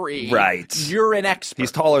 6'3". Right. You're an expert.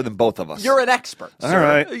 He's taller than both of us. You're an expert. All sir.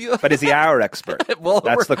 right. But is he our expert? Well,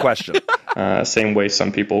 That's the question. Same way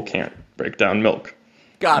some people can't break down milk.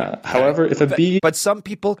 Got it. However, if a bee But some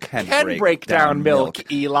people can break down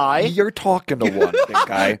milk, Eli. You're talking to one, big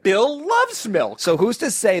guy. Bill loves milk. So who's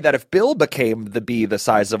to say that if Bill became the bee the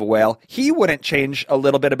size of a whale, he wouldn't change a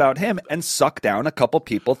little bit about him and suck down a couple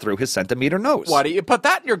people through his centimeter nose? Why do you put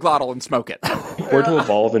that in your glottal and smoke it? were to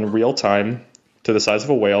evolve in real time to the size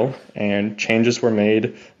of a whale and changes were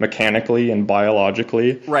made mechanically and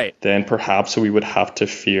biologically, Right. then perhaps we would have to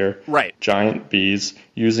fear Right. giant bees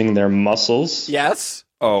using their muscles Yes.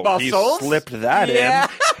 Oh, Muscles? he slipped that Yeah.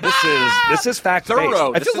 in. This is fact based.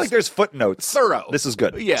 Thorough. I This feel is like there's footnotes. Thorough. This is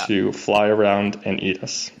good. Yeah. to fly around and eat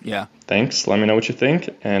us. Yeah. Thanks. Let me know what you think,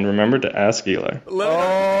 and remember to ask Eli.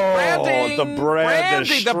 Branding. the brand is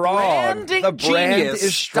Branding. strong. The branding The brand genius.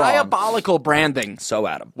 is strong. Diabolical branding. So,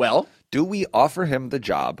 Adam, Well, do we offer him the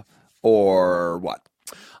job or what?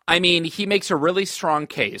 I mean, he makes a really strong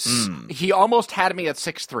case. He almost had me at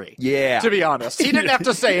 6'3". Yeah. To be honest. He didn't have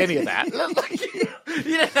to say any of that. He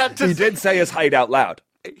didn't have to He did say his height out loud.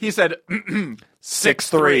 He said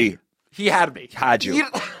 6'3". He had me. Had you.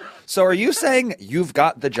 So are you saying you've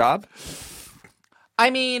got the job? I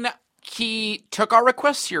mean, He took our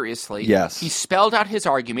request seriously. Yes. He spelled out his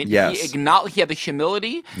argument. Yes. He had the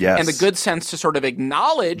humility Yes. and the good sense to sort of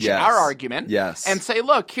acknowledge Yes. our argument. Yes. And say,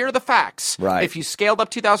 look, here are the facts. Right. If you scaled up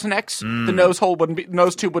 2000X, the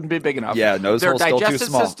nose tube wouldn't be big enough. Yeah, nose Their hole's still too digestive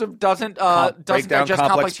small. system doesn't break down digest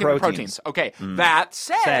complex human proteins. Okay. That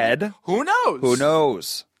said, who knows? Who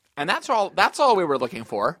knows? And that's all we were looking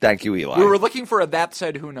for. Thank you, Eli. We were looking for a that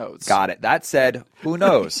said who knows. Got it. That said, who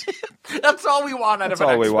knows? That's all we want out That's of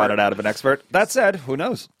an all we expert. wanted out of an expert. That said, who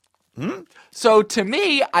knows? So to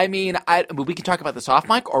me, I mean, we can talk about this off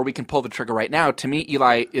mic, or we can pull the trigger right now. To me,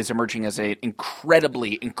 Eli is emerging as an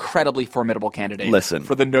incredibly, incredibly formidable candidate. Listen.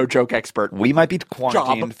 For the no joke expert. We might be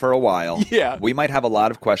quarantined for a while. Yeah. We might have a lot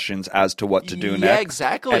of questions as to what to do Yeah, next.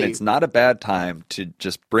 exactly. And it's not a bad time to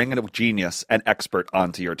just bring a genius, an expert,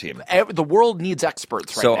 onto your team. The world needs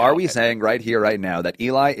experts right So now. are we saying right here, right now, that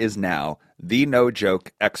Eli is now the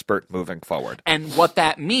no-joke expert moving forward? And what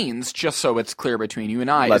that means, just so it's clear between you and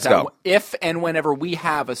I, Let's is that go. if and whenever we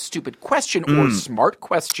have a stupid question or smart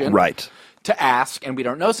question Right. to ask and we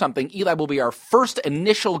don't know something, Eli will be our first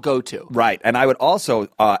initial go-to. Right. And I would also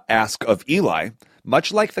ask of Eli,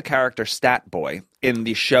 much like the character Stat Boy in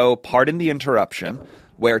the show Pardon the Interruption,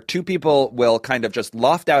 where two people will kind of just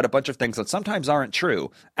loft out a bunch of things that sometimes aren't true.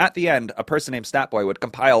 At the end, a person named Stat Boy would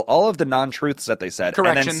compile all of the non-truths that they said and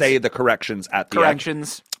then Corrections. say the corrections at the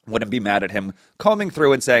Corrections. end. Wouldn't be mad at him combing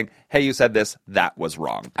through and saying, hey, you said this, that was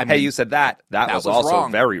wrong. Hey, you said that was also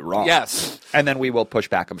wrong. very wrong. Yes. And then we will push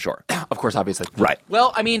back, I'm sure. Of course, obviously. Right.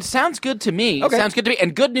 Well, I mean, sounds good to me. Okay. Sounds good to me.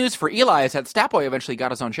 And good news for Eli is that Statboy eventually got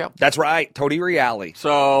his own show. That's right. Tony Reali.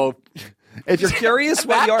 So If you're curious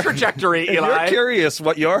what that your trajectory, if Eli. you're curious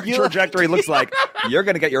what your trajectory looks like, you're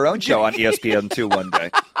going to get your own show on ESPN2 one day.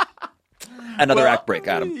 Another act break,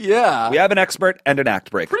 Adam. Yeah. We have an expert and an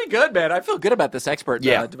act break. Pretty good, man. I feel good about this expert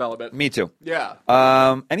development. Me too. Yeah.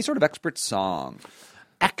 Any sort of expert song?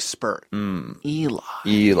 Expert. Eli.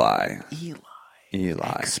 Eli.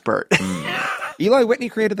 Expert. Eli Whitney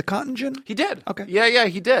created the cotton gin? He did. Okay. Yeah,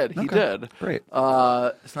 he did. He Okay. did. Great.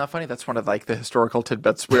 It's not funny. That's one of like the historical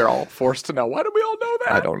tidbits we're all forced to know. Why do we all know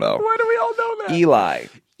that? I don't know. Why do we all know that?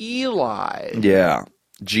 Eli. Yeah.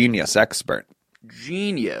 Genius expert.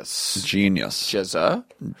 Genius. Jizza.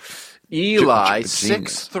 Eli,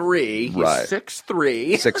 Genius. 6'3". Right. He's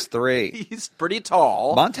 6'3". 6'3". He's pretty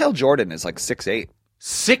tall. Montel Jordan is like 6'8".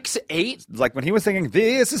 6'8"? Like when he was singing,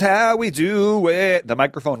 "This is how we do it," the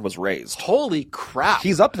microphone was raised. Holy crap.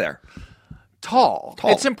 He's up there. tall.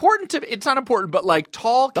 It's important to. It's not important, but like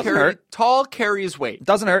tall carries weight.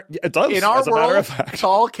 Doesn't hurt. It does. In our as a matter world, of fact.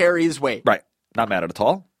 tall carries weight. Right. Not mad at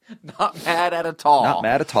all. Not mad at a tall. Not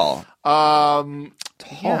mad at all. Tall.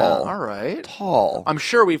 Tall. All right. Tall. I'm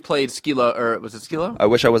sure we've played Skilo, or was it Skilo? I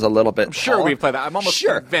wish I was a little bit. I'm sure we've played that. I'm almost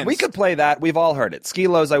convinced. We could play that. We've all heard it.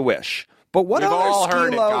 Skilos, I wish. But what We've other all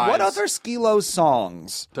heard it, guys. What other Skilo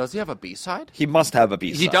songs? Does he have a B-side? He must have a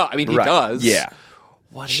B-side. He does. I mean, he Right. does. Yeah.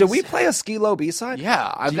 What Should is we it? play a Skilo B-side?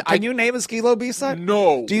 Yeah. Can you name a Skilo B-side?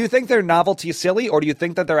 No. Do you think they're novelty silly, or do you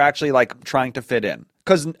think that they're actually like trying to fit in?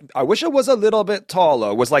 Because I wish it was a little bit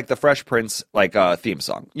taller was like the Fresh Prince like theme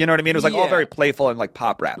song. You know what I mean? It was like all Yeah. very playful and like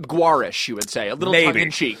pop rap. Guarish, you would say. A little Maybe.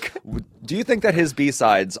 tongue-in-cheek. Do you think that his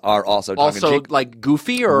B-sides are also Also, tongue-in-cheek? like,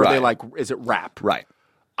 goofy, or are they Right. like, is it rap? Right.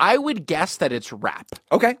 I would guess that it's rap.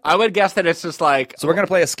 Okay. I would guess that it's just like... So we're going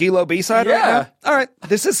to play a Skilo B-side right Yeah. now? All right.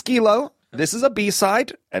 This is Skilo. This is a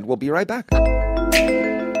B-side, and we'll be right back.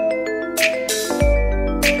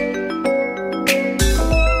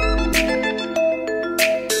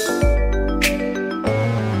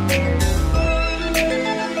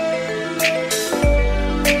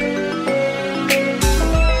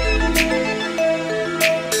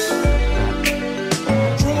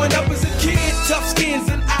 Growing up as a kid, tough skins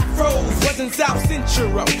and afros wasn't South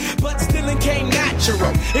Central, but still it came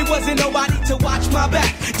natural. It wasn't nobody to watch my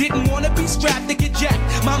back. Didn't want to be strapped to get jacked.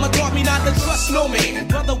 Mama taught me not to trust no man.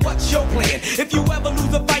 Brother, what's your plan? If you ever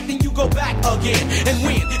lose a fight, then you go back again and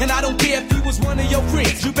win. And I don't care if he was one of your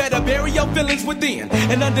friends. You better bury your feelings within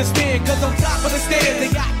and understand. Cause on top of the stairs, they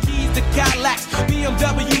got keys to Cadillacs,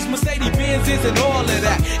 BMWs, Mercedes Benzes, and all of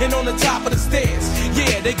that. And on the top of the stairs,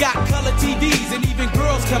 yeah, they got color TVs and even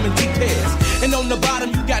girls come in 2 pairs. And on the bottom,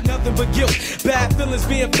 you got nothing but guilt. Bad feelings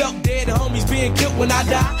being felt, dead homies being killed when I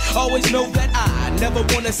die. Always know that I never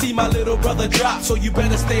wanna see my little brother drop, so you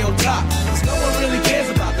better stay on top. Cause no one really cares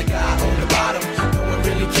about the guy on the bottom. No one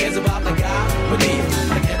really cares about the guy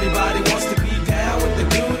beneath. And everybody wants to be down with the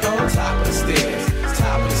dude on top of the stairs.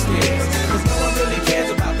 Top of the stairs. Cause no one really cares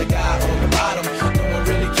about the guy on the bottom. No one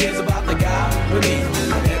really cares about the guy beneath.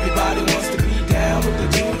 And everybody wants to be down with the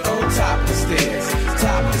dude on top of the stairs.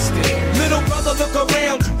 Top of the stairs. Little brother, look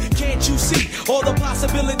around you. Can't you see all the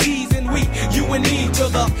possibilities, and we, you and me, to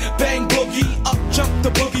the bang boogie, up jump the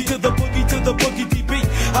boogie to the boogie to the boogie DB.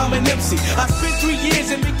 I'm an MC. I spent 3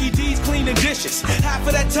 years in Mickey D's cleaning dishes. Half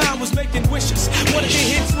of that time was making wishes. Wanted to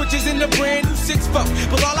hit switches in the brand new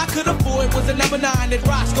 6-4, but all I could afford was a number 9 at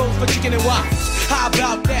Roscoe's for chicken and waffles. How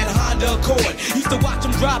about that Honda Accord? Used to watch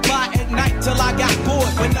them drive by at night till I got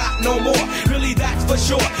bored, but not no more. Really, that's for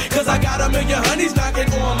sure. Cause I got a million honeys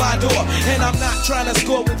knocking on my door, and I'm not trying to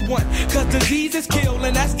score with one. Cause disease is kill,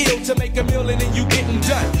 and that's ill to make a million and you getting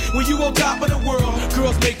done. When you on top of the world,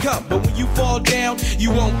 girls may come, but when you fall down,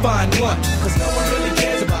 you won't find one. Cause no one really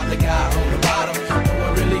cares about the guy on the bottom. No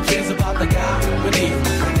one really cares about the guy beneath.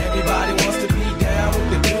 And everybody wants to be down with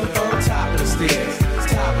the dude on top of the stairs.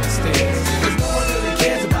 Top of the stairs. Cause no one really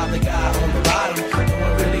cares about the guy on the bottom. No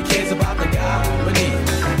one really cares about the guy beneath.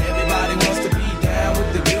 And everybody wants to be down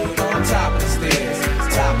with the dude on top of the stairs.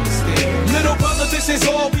 Top of the stairs. Little brother, this is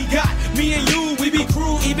all we got. Me and you, we be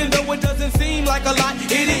crew, even though it doesn't seem like a lot.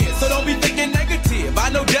 It is, so don't be thinking negative. I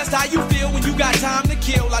know just how you feel when you got time to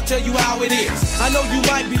kill. I'll tell you how it is. I know you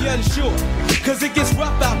might be unsure, cause it gets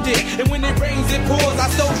rough out there. And when it rains, it pours. I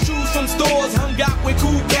stole shoes from stores, hung out with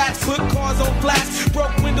cool cats, put cars on flats,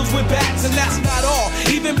 broke windows with bats, and that's not all.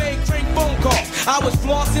 Even made crank phone calls. I was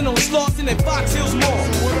flossing on Slauson at Fox Hills Mall.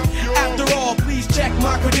 After all, please check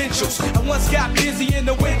my credentials. I once got busy in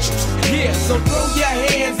the winters. Yeah, so throw your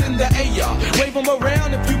hands in the air. Wave them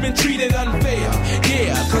around if you've been treated unfair.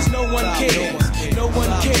 Yeah, cause no one cares. No one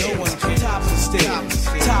cares. Top of the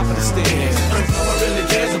stairs. Top of the stairs. No one really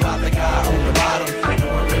cares about the guy on the bottom. No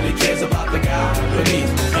one really cares about the guy beneath.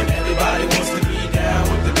 And everybody wants to be down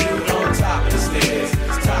with the dude on top of the stairs.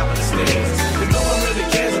 Top of the stairs. Cause no one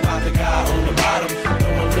really cares about the guy on the bottom. No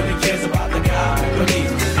one really cares about the guy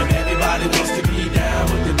beneath. And everybody wants to be down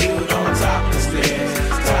with the dude on top of the stairs.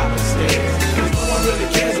 Top of the stairs. Cause no one really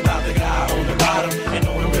cares about the guy on the bottom. And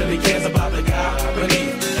no one really cares about the guy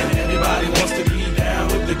beneath. And everybody wants to be down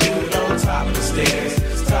with the dude on top of the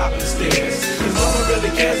stairs. Top of the stairs. Cause no one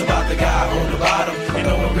really cares about the guy on the bottom. And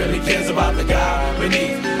no one really cares about the guy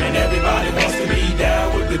beneath. And everybody wants to be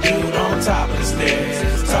down with the dude on top of the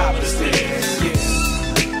stairs. Top of the stairs.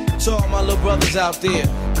 Yeah. So all my little brothers out there,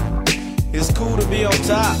 it's cool to be on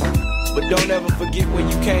top, but don't ever forget where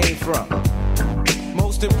you came from.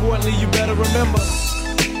 Most importantly, you better remember,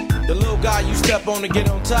 the little guy you step on to get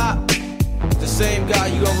on top, the same guy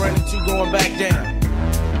you gonna run into going back down.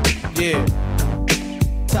 Yeah,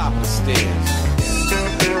 top of the stairs.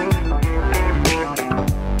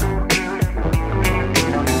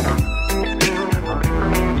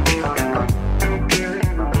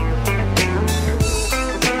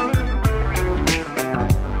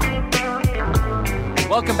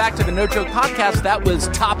 Welcome back to the No Joke Podcast. That was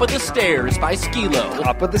Top of the Stairs by Skee-Lo.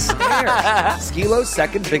 Top of the Stairs. Skee-Lo's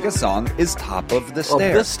second biggest song is Top of the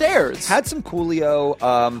Stairs. Of the Stairs. Had some Coolio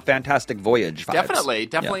Fantastic Voyage vibes.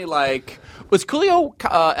 Definitely Yeah. like... Was Coolio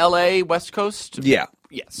L.A. West Coast? Yeah.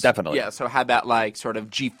 Yes. Definitely. Yeah, so had that like sort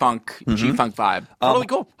of G-Funk vibe. Totally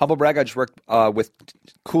cool. Humble brag, I just worked with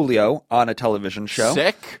Coolio on a television show.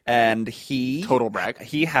 Sick. And he... Total brag.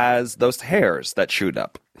 He has those hairs that shoot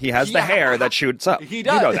up. He has the hair that shoots up. He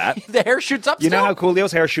does. You know that. The hair shoots up You still? know how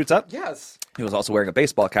Coolio's hair shoots up? Yes. He was also wearing a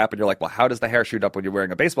baseball cap, and you're like, well, how does the hair shoot up when you're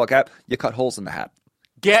wearing a baseball cap? You cut holes in the hat.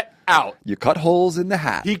 Get out. You cut holes in the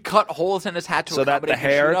hat. He cut holes in his hat to so that the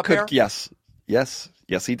hair shoot-up could... hair?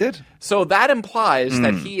 Yes, he did. So that implies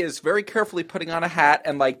that he is very carefully putting on a hat,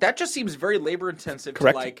 and like that just seems very labor intensive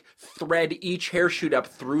Correct. to like thread each hair shoot up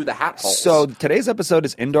through the hat holes. So today's episode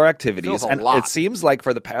is indoor activities, Feels a and lot. it seems like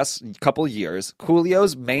for the past couple years,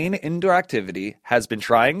 Coolio's main indoor activity has been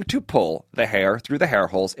trying to pull the hair through the hair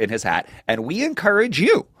holes in his hat, and we encourage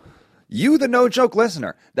you, the No Joke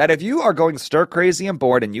listener, that if you are going stir crazy and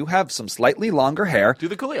bored and you have some slightly longer hair, do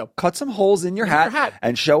the Coolio. cut some holes in your hat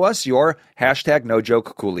and show us your hashtag No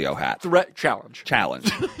Joke Coolio hat. Threat challenge.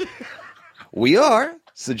 We are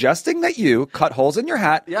suggesting that you cut holes in your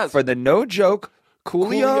hat for the No Joke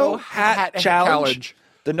Coolio hat challenge.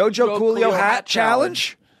 The No Joke Coolio hat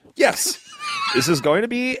challenge. Yes. This is going to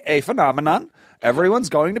be a phenomenon. Everyone's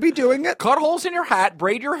going to be doing it. Cut holes in your hat,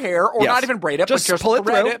 braid your hair, or not even braid it, Just but just pull it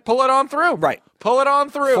thread through. it, pull it on through. Right. Pull it on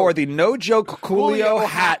through. For the No Joke Coolio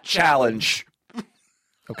hat challenge.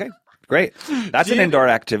 Okay, great. That's an indoor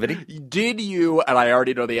activity. Did you, and I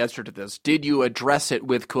already know the answer to this, did you address it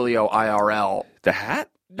with Coolio IRL? The hat?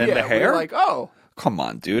 And yeah, the hair? We were like, oh. Come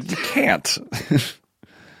on, dude. You can't.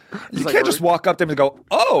 You like, can't just walk up to him and go,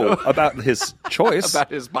 oh, about his choice.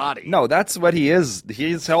 About his body. No, that's what he is.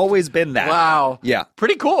 He's always been that. Wow. Yeah.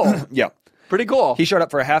 Pretty cool. Yeah. Pretty cool. He showed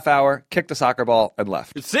up for a half hour, kicked a soccer ball, and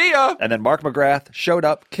left. See ya. And then Mark McGrath showed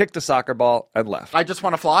up, kicked a soccer ball, and left. I just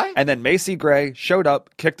want to fly? And then Macy Gray showed up,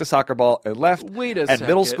 kicked a soccer ball, and left. Wait a And second.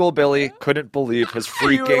 middle school Billy couldn't believe his You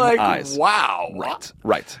were freaking like, eyes. wow.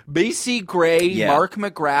 Right. Macy Gray, Yeah. Mark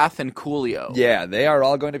McGrath, and Coolio. Yeah, they are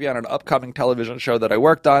all going to be on an upcoming television show that I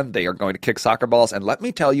worked on. They are going to kick soccer balls. And let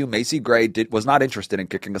me tell you, Macy Gray was not interested in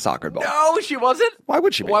kicking a soccer ball. No, she wasn't? Why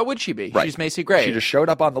would she be? Why would she be? Right. She's Macy Gray. She just showed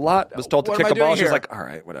up on the lot, was told to What kick am I a ball. doing She was here? like, all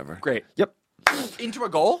right, whatever. Great. Yep. Into a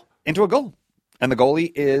goal? Into a goal. And the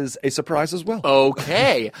goalie is a surprise as well.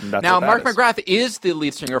 Okay. That's Now, what that Mark is. McGrath is the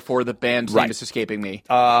lead singer for the band's Right. name is escaping me.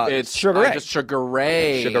 It's Sugar Ray. Just Sugar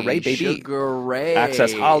Ray. Sugar Ray, baby. Sugar Ray.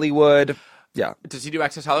 Access Hollywood. Yeah. Does he do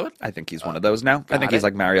Access Hollywood? I think he's one of those now. I think got he's it.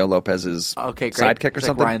 like Mario Lopez's Okay, great. sidekick or It's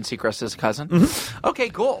something. Like Ryan Seacrest's cousin. Okay,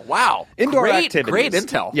 cool. Wow. Indoor great, activities. Great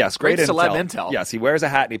intel. Yes, great celeb intel. Yes, he wears a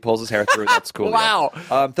hat and he pulls his hair through. That's cool. Wow.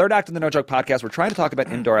 Third act in the No Joke podcast, we're trying to talk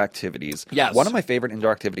about indoor activities. Yes. One of my favorite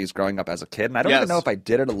indoor activities growing up as a kid, and I don't Yes. even know if I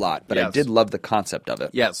did it a lot, but I Yes. did love the concept of it,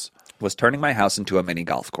 Yes. was turning my house into a mini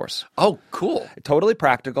golf course. Oh, cool. Totally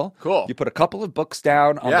practical. Cool. You put a couple of books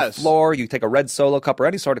down on Yes. the floor. You take a red Solo cup or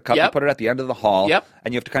any sort of cup. Yep. You put it at the end of the hall. Yep.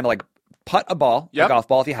 And you have to kind of like putt a ball, Yep. a golf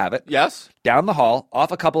ball if you have it, Yes. down the hall,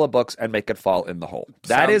 off a couple of books, and make it fall in the hole.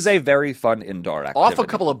 That Sounds- is a very fun indoor activity. Off a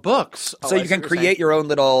couple of books. So you can create your own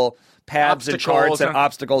little paths and Obstacles charts and and-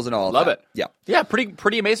 obstacles and all of Love that. it. Yeah. Yeah,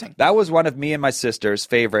 pretty amazing. That was one of me and my sister's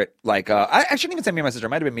favorite, like, I shouldn't even say me and my sister. It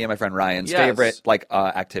might have been me and my friend Ryan's Yes. favorite, like,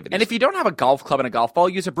 activities. And if you don't have a golf club and a golf ball,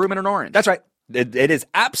 use a broom and an orange. That's right. It is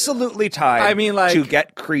absolutely time I mean, like- to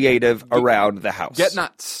get creative around the house. Get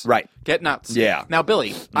nuts. Right. Get nuts. Yeah. Now,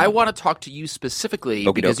 Billy, I want to talk to you specifically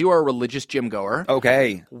Okey-doke. because you are a religious gym goer.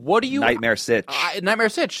 Okay. What do you... Nightmare Sitch. Nightmare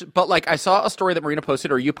Sitch. But, like, I saw a story that Marina posted,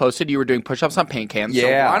 or you posted, you were doing push-ups on paint cans.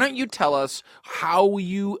 Yeah. So why don't you tell us how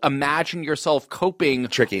you imagine yourself coping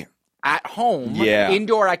Tricky. at home, Yeah.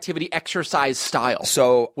 indoor activity, exercise style?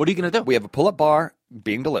 So what are you going to do? we have a pull-up bar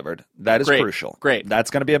being delivered. That is Great. crucial. Great. That's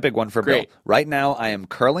going to be a big one for Great. Bill. Right now, I am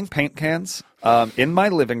curling paint cans in my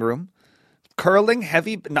living room. Curling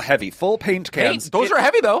full paint cans. Those are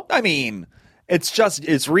heavy, though. I mean,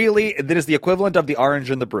 it's really, it is the equivalent of the orange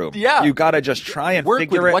in the broom. Yeah. You got to just try and Work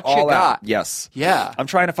figure with it what you all out. got. Yes. Yeah. I'm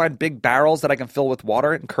trying to find big barrels that I can fill with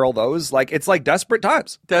water and curl those. Like, it's like desperate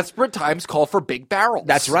times. Desperate times call for big barrels.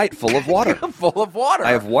 That's right. Full of water. Full of water.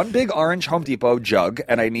 I have one big orange Home Depot jug,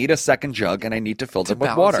 and I need a second jug, and I need to fill them with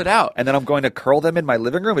balance water. it out. And then I'm going to curl them in my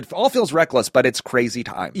living room. It all feels reckless, but it's crazy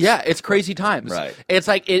times. Yeah, it's crazy times. Right. It's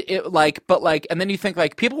like and then you think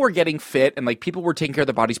like people were getting fit and like people were taking care of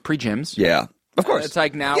their bodies pre-gyms. Yeah. Of course. It's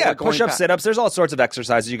like now yeah, we're going push-ups, back. sit-ups. There's all sorts of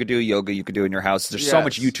exercises you could do. Yoga you could do in your house. There's so Yes.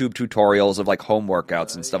 much YouTube tutorials of like home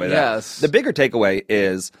workouts and stuff like yes. that. The bigger takeaway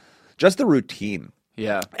is just the routine.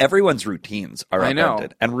 Yeah. Everyone's routines are I know.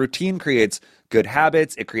 upended. And routine creates good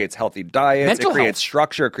habits. It creates healthy diets. Mental it creates health.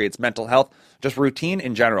 structure. It creates mental health. Just routine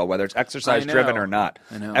in general, whether it's exercise-driven know. or not.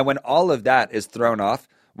 I know. And when all of that is thrown off,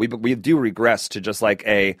 we do regress to just like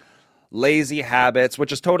a lazy habits,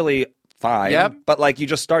 which is totally fine. Yep. But like you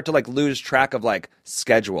just start to like lose track of like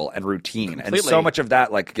schedule and routine. And Completely. so much of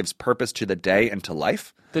that like gives purpose to the day and to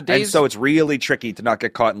life. The and days- so it's really tricky to not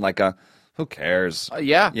get caught in like a who cares?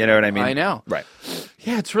 Yeah. You know what I mean? I know. Right.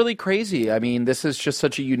 Yeah, it's really crazy. I mean, this is just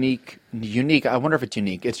such a unique, I wonder if it's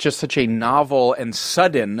unique. It's just such a novel and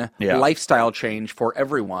sudden Yeah. lifestyle change for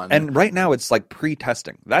everyone. And right now it's like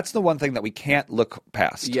pre-testing. That's the one thing that we can't look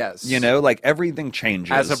past. Yes. You know, like everything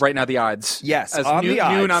changes. as of right now, the odds. Yes, As on noon, the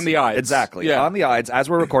odds. noon on the odds. Exactly. Yeah. On the odds, as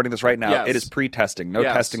we're recording this right now, Yes. it is pre-testing. No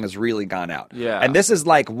Yes. testing has really gone out. Yeah. And this is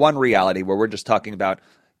like one reality where we're just talking about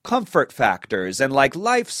comfort factors and like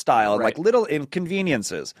lifestyle, and Right. like little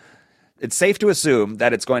inconveniences. It's safe to assume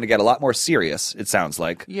that it's going to get a lot more serious, it sounds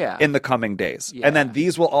like, Yeah. in the coming days. Yeah. And then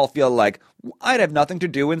these will all feel like, I'd have nothing to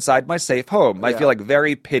do inside my safe home. I Yeah. feel like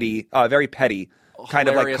very petty kind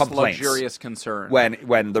of like Hilarious, complaints luxurious concern.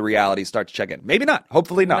 when the reality starts to check in. Maybe not.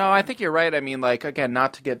 Hopefully not. No, I think you're right. I mean, like, again,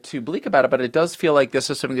 not to get too bleak about it, but it does feel like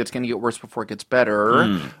this is something that's going to get worse before it gets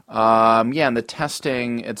better. Yeah, and the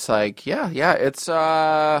testing, it's like, it's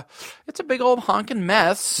a big old honking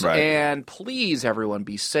mess. Right. And please, everyone,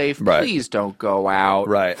 be safe. Right. Please don't go out.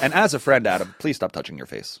 Right. And as a friend, Adam, please stop touching your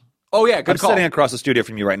face. Oh, yeah, good I'm call. sitting across the studio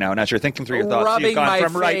from you right now, and as you're thinking through your thoughts, Rubbing you've gone my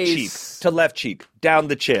from right cheek face. to left cheek, down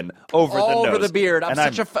the chin, over the All nose. over the beard. I'm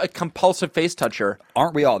And such a compulsive face toucher.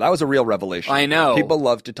 Aren't we all? That was a real revelation. I know. People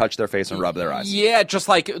love to touch their face and rub their eyes. Yeah, just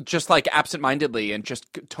like absent-mindedly and just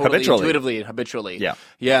totally Habitually. intuitively and habitually. Yeah.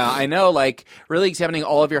 Yeah, I know. Like really examining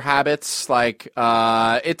all of your habits. Like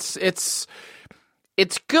it's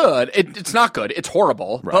It's good. It's not good. It's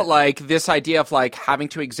horrible. Right. But like this idea of like having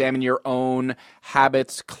to examine your own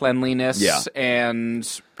habits, cleanliness, and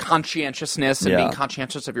conscientiousness, and Yeah. being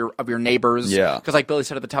conscientious of your neighbors. Yeah. Because like Billy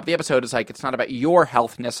said at the top of the episode, it's like it's not about your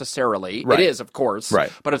health necessarily. Right. It is, of course.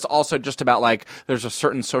 Right. But it's also just about like there's a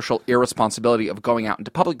certain social irresponsibility of going out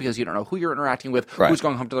into public because you don't know who you're interacting with, Right. who's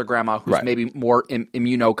going home to their grandma, who's Right. maybe more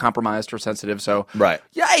immunocompromised or sensitive. So Right.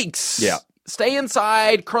 yikes. Yeah. Stay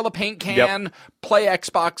inside, curl a paint can, play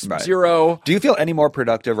Xbox Right. Zero. Do you feel any more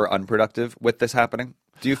productive or unproductive with this happening?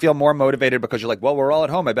 Do you feel more motivated because you're like, well, we're all at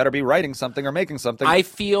home. I better be writing something or making something? I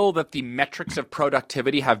feel that the metrics of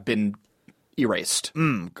productivity have been erased.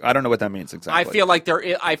 I don't know what that means exactly. I feel like no,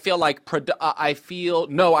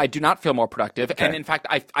 I do not feel more productive, and in fact,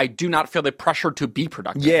 I do not feel the pressure to be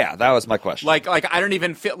productive. Yeah, that was my question. Like I don't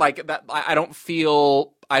even feel like that. I don't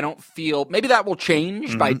feel. Maybe that will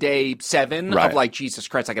change by day 7 Right. of like Jesus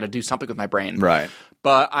Christ. I got to do something with my brain. Right.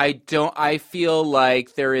 But I don't. I feel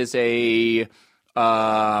like there is a.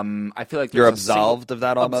 I feel like You're there's absolved of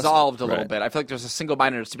that almost? Absolved a little Right. bit. I feel like there's a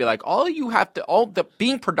single-mindedness to be like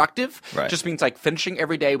being productive Right. just means like finishing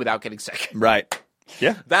every day without getting sick. Right.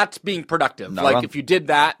 Yeah. That's being productive. Not like wrong. if you did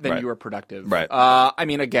that, then Right. you were productive. Right. I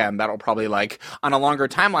mean, again, that'll probably like on a longer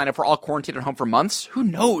timeline. If we're all quarantined at home for months, who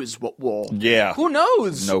knows what will? Yeah. Who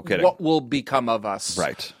knows? No kidding. What will become of us?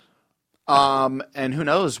 Right. And who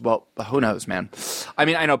knows? Well, who knows, man? I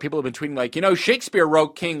mean, I know people have been tweeting like, Shakespeare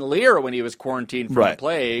wrote King Lear when he was quarantined from Right. the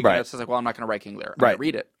plague. Right. And it's just like, well, I'm not going to write King Lear. I'm Right. going to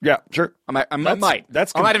read it. Yeah, sure. I might.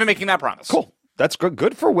 That's I'm not even making that promise. cool. That's good.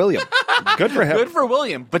 Good for William. Good for him. Good for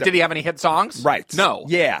William. But did he have any hit songs? Right. No.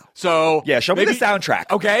 Yeah. So Yeah, show me maybe- the soundtrack.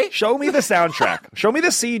 Okay. Show me the soundtrack. Show me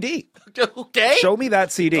the CD. Okay. Show me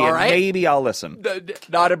that CD, All and right. maybe I'll listen.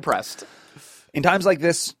 Not impressed. In times like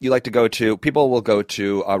this, people will go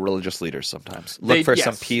to religious leaders sometimes. Look for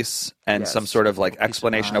some yes. peace and Yes. some sort of like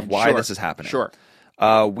explanation of why Sure. this is happening. Sure.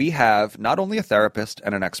 We have not only a therapist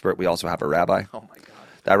and an expert, we also have a rabbi. Oh my God.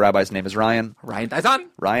 That rabbi's name is Ryan. Ryan Dyson.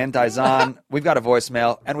 Ryan Dyson. We've got a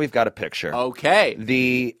voicemail and we've got a picture. Okay.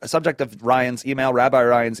 The subject of Ryan's email, Rabbi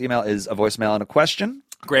Ryan's email, is a voicemail and a question.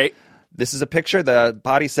 Great. This is a picture. The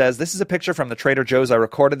body says, this is a picture from the Trader Joe's I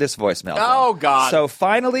recorded this voicemail from." Oh, God. So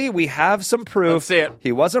finally, we have some proof. Let's see it.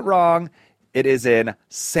 He wasn't wrong. It is in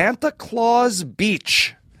Santa Claus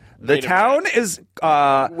Beach. The Wait a town is Wait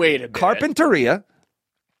a minute. Carpinteria.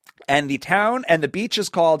 And the town and the beach is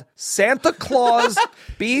called Santa Claus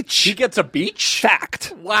Beach. He gets a beach?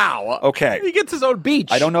 Fact. Wow. Okay. He gets his own beach.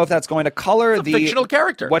 I don't know if that's going to color It's a fictional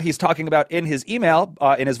character. what he's talking about in his email,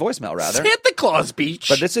 in his voicemail rather. Santa Claus Beach.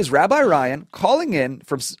 But this is Rabbi Ryan calling in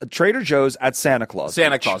from Trader Joe's at Santa Claus.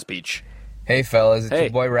 Santa Beach. Claus Beach. Hey fellas, it's Hey. your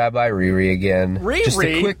boy Rabbi Riri again. Riri? Just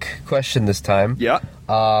a quick question this time. Yeah.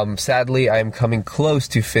 Sadly, I'm coming close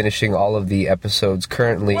to finishing all of the episodes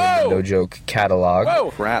currently in Whoa! the No Joke catalog.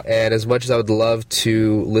 Whoa! Crap. And as much as I would love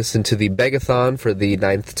to listen to the Begathon for the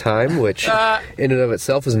 9th time, which in and of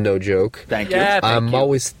itself is no joke, Thank Yeah, you. thank I'm you.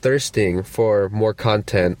 always thirsting for more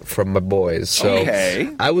content from my boys. So Okay.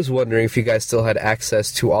 I was wondering if you guys still had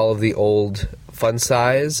access to all of the old Fun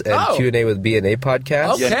Size and Oh. Q&A with B&A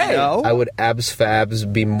podcasts. Okay. You know? I would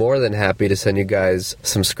abs-fabs be more than happy to send you guys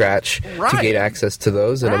some scratch to Right. gain access to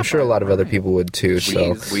those, and I'm sure a lot of other people would too.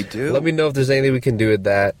 So we do. let me know if there's anything we can do with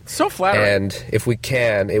that. So flattering. And if we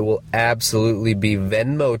can, it will absolutely be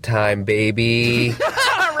Venmo time, baby.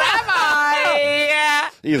 Rabbi!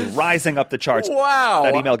 He's rising up the charts. Wow.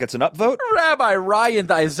 That email gets an upvote. Rabbi Ryan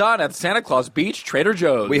Dyson at Santa Claus Beach, Trader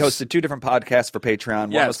Joe's. We hosted 2 different podcasts for Patreon.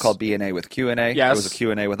 One Yes. was called B&A with Q&A. Yes. It was a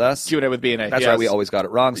Q&A with us. Q&A with B&A. That's yes. right. We always got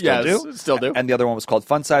it wrong. Still Yes, do. still do. And the other one was called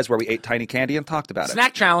Fun Size, where we ate tiny candy and talked about it.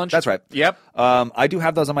 Snack challenge. That's right. Yep. I do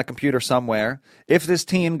have those on my computer somewhere. If this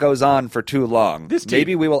teen goes on for too long,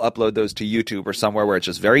 maybe we will upload those to YouTube or somewhere where it's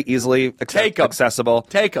just very easily Take 'em. accessible.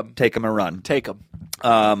 Take 'em. Take them and run. Take them.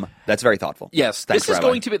 That's very thoughtful. Yes, Thanks, this is Rabbi.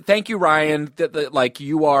 going to be. Thank you, Ryan. Like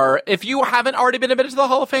you are. If you haven't already been admitted to the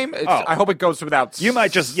Hall of Fame, I hope it goes without. You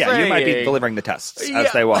might just, you might be saying. delivering the tests Yeah.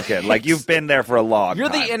 as they walk in. Like you've been there for a long You're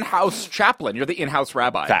time. the in-house chaplain. You're the in-house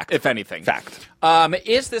rabbi. Fact. If anything. Fact.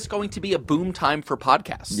 Is this going to be a boom time for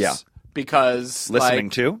podcasts? Yeah. Because Listening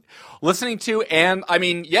like, to? listening to, and I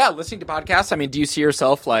mean, yeah, listening to podcasts. I mean, do you see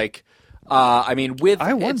yourself like? I mean, with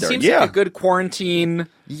I wonder, it seems yeah. like a good quarantine.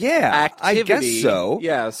 Yeah, I guess activity. so.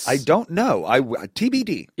 Yes. I don't know.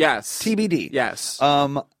 TBD. Yes. TBD. Yes.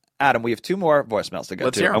 Adam, we have 2 more voicemails to get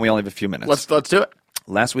Let's to, hear 'em. and we only have a few minutes. Let's do it.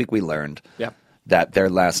 Last week we learned Yeah. that their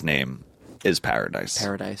last name is Paradise.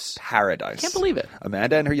 Paradise. Paradise. Can't believe it.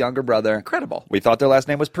 Amanda and her younger brother. Incredible. We thought their last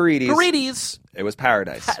name was Paredes. Paredes. It was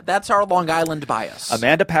Paradise. That's our Long Island bias.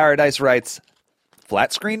 Amanda Paradise writes,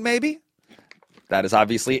 flat screen maybe? That is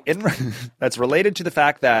obviously that's related to the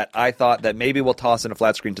fact that I thought that maybe we'll toss in a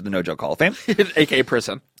flat screen to the No Joke Hall of Fame. AKA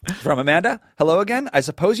prison. From Amanda, hello again. I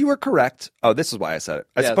suppose you were correct. Oh, this is why I said it.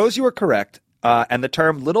 I suppose you were correct. And the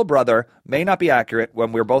term little brother may not be accurate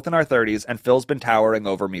when we're both in our 30s and Phil's been towering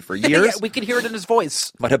over me for years. Yeah, we can hear it in his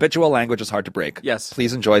voice. But habitual language is hard to break. Yes.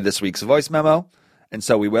 Please enjoy this week's voice memo. And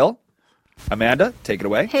so we will. Amanda, take it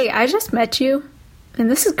away. Hey, I just met you,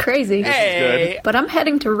 and this is crazy. Hey. But I'm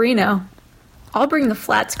heading to Reno. I'll bring the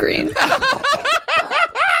flat screen.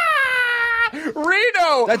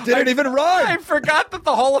 Reno! That didn't even rhyme. I forgot that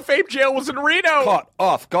the Hall of Fame jail was in Reno. Caught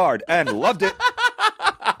off guard and loved it.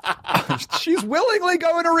 She's willingly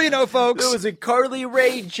going to Reno, folks. It was a Carly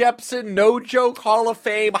Rae Jepsen No Joke Hall of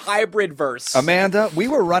Fame hybrid verse. Amanda, we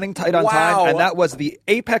were running tight on time, and that was the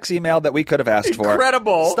apex email that we could have asked for.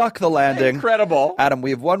 Incredible. Stuck the landing. Incredible. Adam, we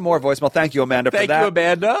have one more voicemail. Thank you, Amanda, for that. Thank you,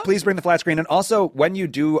 Amanda. Please bring the flat screen. And also, when you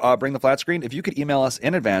do bring the flat screen, if you could email us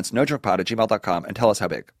in advance, nojokepod@gmail.com, and tell us how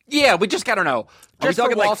big. Yeah, we just gotta know. Are we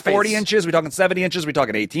talking like 40 inches? Are we talking 70 inches? Are we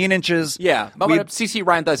talking 18 inches? Yeah. But CC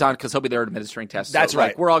Ryan Dizon because he'll be there administering tests. That's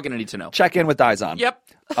right. We're all going to need to know. Check in with Dizon.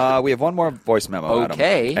 Yep. We have one more voice memo,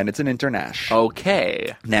 Okay. Adam, and it's an international.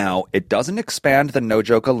 Okay. Now, it doesn't expand the No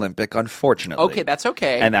Joke Olympic, unfortunately. Okay, that's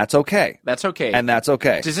okay. And that's okay. That's okay. And that's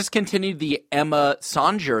okay. Does this continue the Emma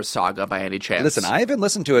Sanger saga by any chance? Listen, I haven't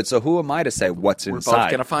listened to it, so who am I to say what's inside? We're both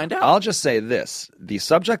going to find out. I'll just say this. The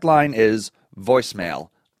subject line is voicemail,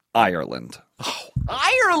 Ireland.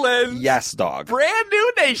 Ireland! Yes, dog. Brand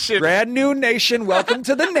new nation. Brand new nation. Welcome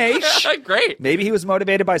to the nation. Great. Maybe he was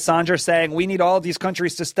motivated by Sanger saying, we need all of these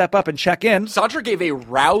countries to step up and check in. Sanger gave a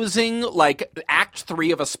rousing, Act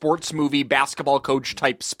 3 of a sports movie basketball coach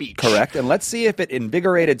type speech. Correct. And let's see if it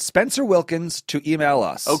invigorated Spencer Wilkins to email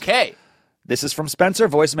us. Okay. This is from Spencer,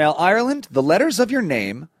 voicemail, Ireland. The letters of your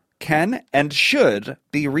name can and should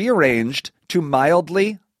be rearranged to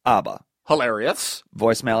mildly ABBA. Hilarious.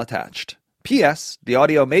 Voicemail attached. P.S. The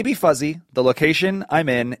audio may be fuzzy. The location I'm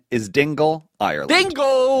in is Dingle, Ireland.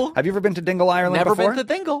 Dingle! Have you ever been to Dingle, Ireland Never before? been to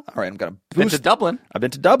Dingle. All right, I'm going to Been boost. to Dublin. I've been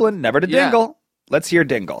to Dublin, never to Dingle. Let's hear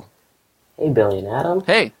Dingle. Hey, Billy and Adam.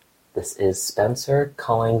 Hey. This is Spencer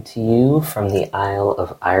calling to you from the Isle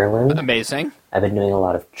of Ireland. Amazing. I've been doing a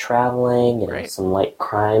lot of traveling and some light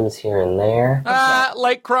crimes here and there.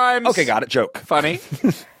 Light crimes. Okay, got it. Joke. Funny.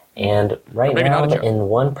 And right Maybe now not a I'm joke. in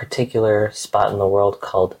one particular spot in the world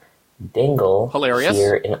called Dingle. Hilarious.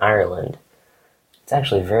 Here in Ireland. It's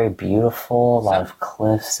actually very beautiful, a lot of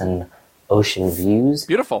cliffs and ocean views.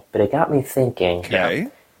 Beautiful. But it got me thinking. Okay.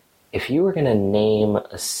 If you were going to name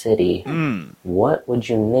a city, what would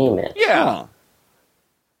you name it? Yeah.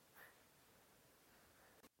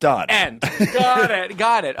 Done. End.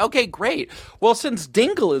 Got it. Okay, great. Well, since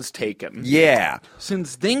Dingle is taken. Yeah.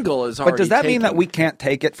 Since Dingle is already But does that mean taken- that we can't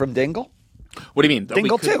take it from Dingle? What do you mean? That we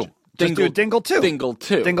Dingle could- 2. Just do Dingle 2. Dingle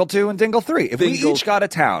 2. Dingle 2 and Dingle 3. If we Dingle- each got a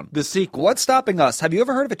town. The sequel. What's stopping us? Have you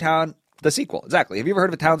ever heard of a town? The sequel. Exactly. Have you ever heard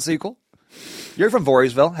of a town sequel? You're from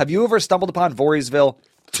Voorheesville. Have you ever stumbled upon Voorheesville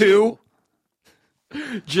 2?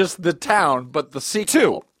 Just the town, but the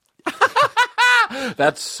sequel. 2.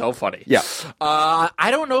 That's so funny. Yeah. I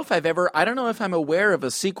don't know if I'm aware of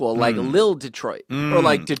a sequel like Lil Detroit or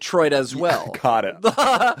like Detroit as well. Got it.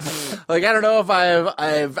 I don't know if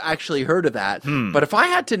I've actually heard of that. But if I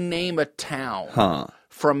had to name a town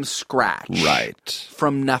from scratch, Right.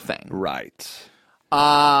 from nothing, Right. It's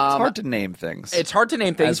hard to name things. it's hard to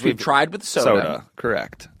name things. As We've tried with soda.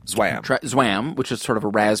 Correct. Zwam. Zwam, which is sort of a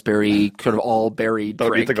raspberry, sort of all berry Don't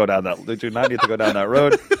drink. need to go down that. Do not need to go down that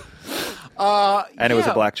road. And it was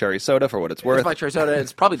a black cherry soda for what it's worth. It's black cherry soda.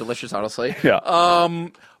 It's probably delicious, honestly. Yeah.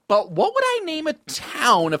 But what would I name a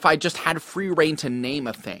town if I just had free reign to name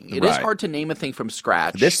a thing? It is Right. hard to name a thing from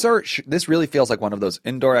scratch. This really feels like one of those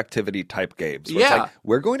indoor activity type games. Where it's Yeah. like,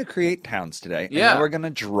 we're going to create towns today, and Yeah. then we're going to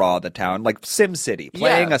draw the town, like SimCity.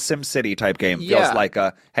 Playing Yeah. a SimCity type game feels Yeah. like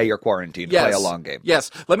a, hey, you're quarantined, play a long game.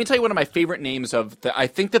 Yes. Let me tell you one of my favorite names I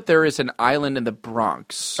think that there is an island in the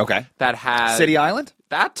Bronx. Okay. That has City Island?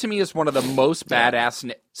 That to me is one of the most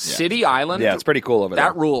badass City Island. Yeah, it's pretty cool over there.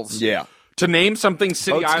 That rules. Yeah. To name something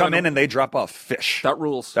City Boats Island. come in and they drop off fish. That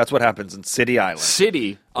rules. That's what happens in City Island.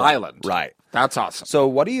 City Island. Right. That's awesome. So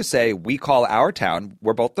what do you say we call our town,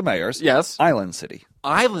 we're both the mayors, Yes. Island City?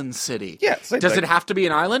 Island City. Yeah, same Does thing. it have to be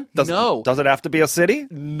an island? No. Does it have to be a city?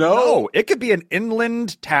 No. It could be an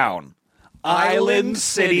inland town. Island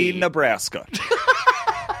City. Nebraska.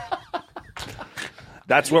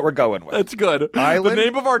 That's what we're going with. That's good. Island- The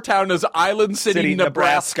name of our town is Island City,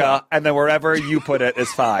 Nebraska. And then wherever you put it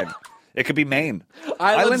is fine. It could be Maine.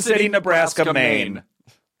 Island City, City, Nebraska, Nebraska, Maine. Maine.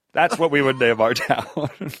 That's what we would name our town.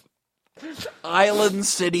 Island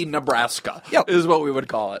City, Nebraska Yep. is what we would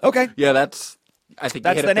call it. Okay. Yeah, I think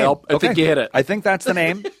That's you hit the it, name. Phil. I think you hit it. I think that's the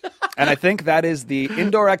name. And I think that is the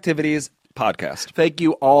Indoor Activities Podcast. Thank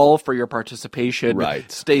you all for your participation. Right.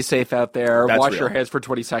 Stay safe out there. That's Wash real. your hands for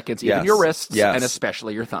 20 seconds, even Yes. your wrists, Yes. and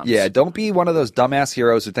especially your thumbs. Yeah, don't be one of those dumbass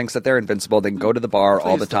heroes who thinks that they're invincible. They can go to the bar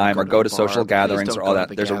all the Please don't time go or to go the to bar. social Please gatherings don't or go all to that.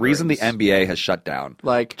 the There's a reason the gatherings. NBA has shut down.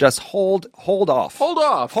 Like- just hold off. Hold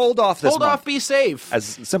off. Hold off this Hold month. off, be safe. As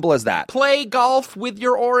simple as that. Play golf with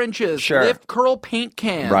your oranges. Sure. Lift curl paint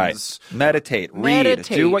cans. Right. Meditate. Read.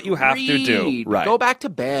 Meditate. Do what you have to do. Read. Right. Go back to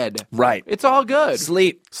bed. Right. It's all good.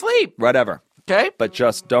 Sleep. Whatever. Okay? But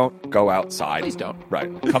just don't go outside. Please don't. Right.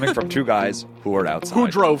 Coming from two guys who are outside. Who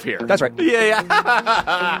drove here? That's right.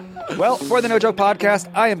 Yeah. Well, for the No Joke Podcast,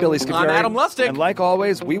 I am Billy Scafuri. I'm Adam Lustig. And like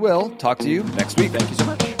always, we will talk to you next week. Thank you so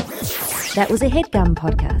much. That was a HeadGum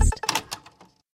podcast.